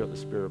Jesus and see what the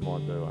Spirit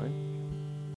might do, eh?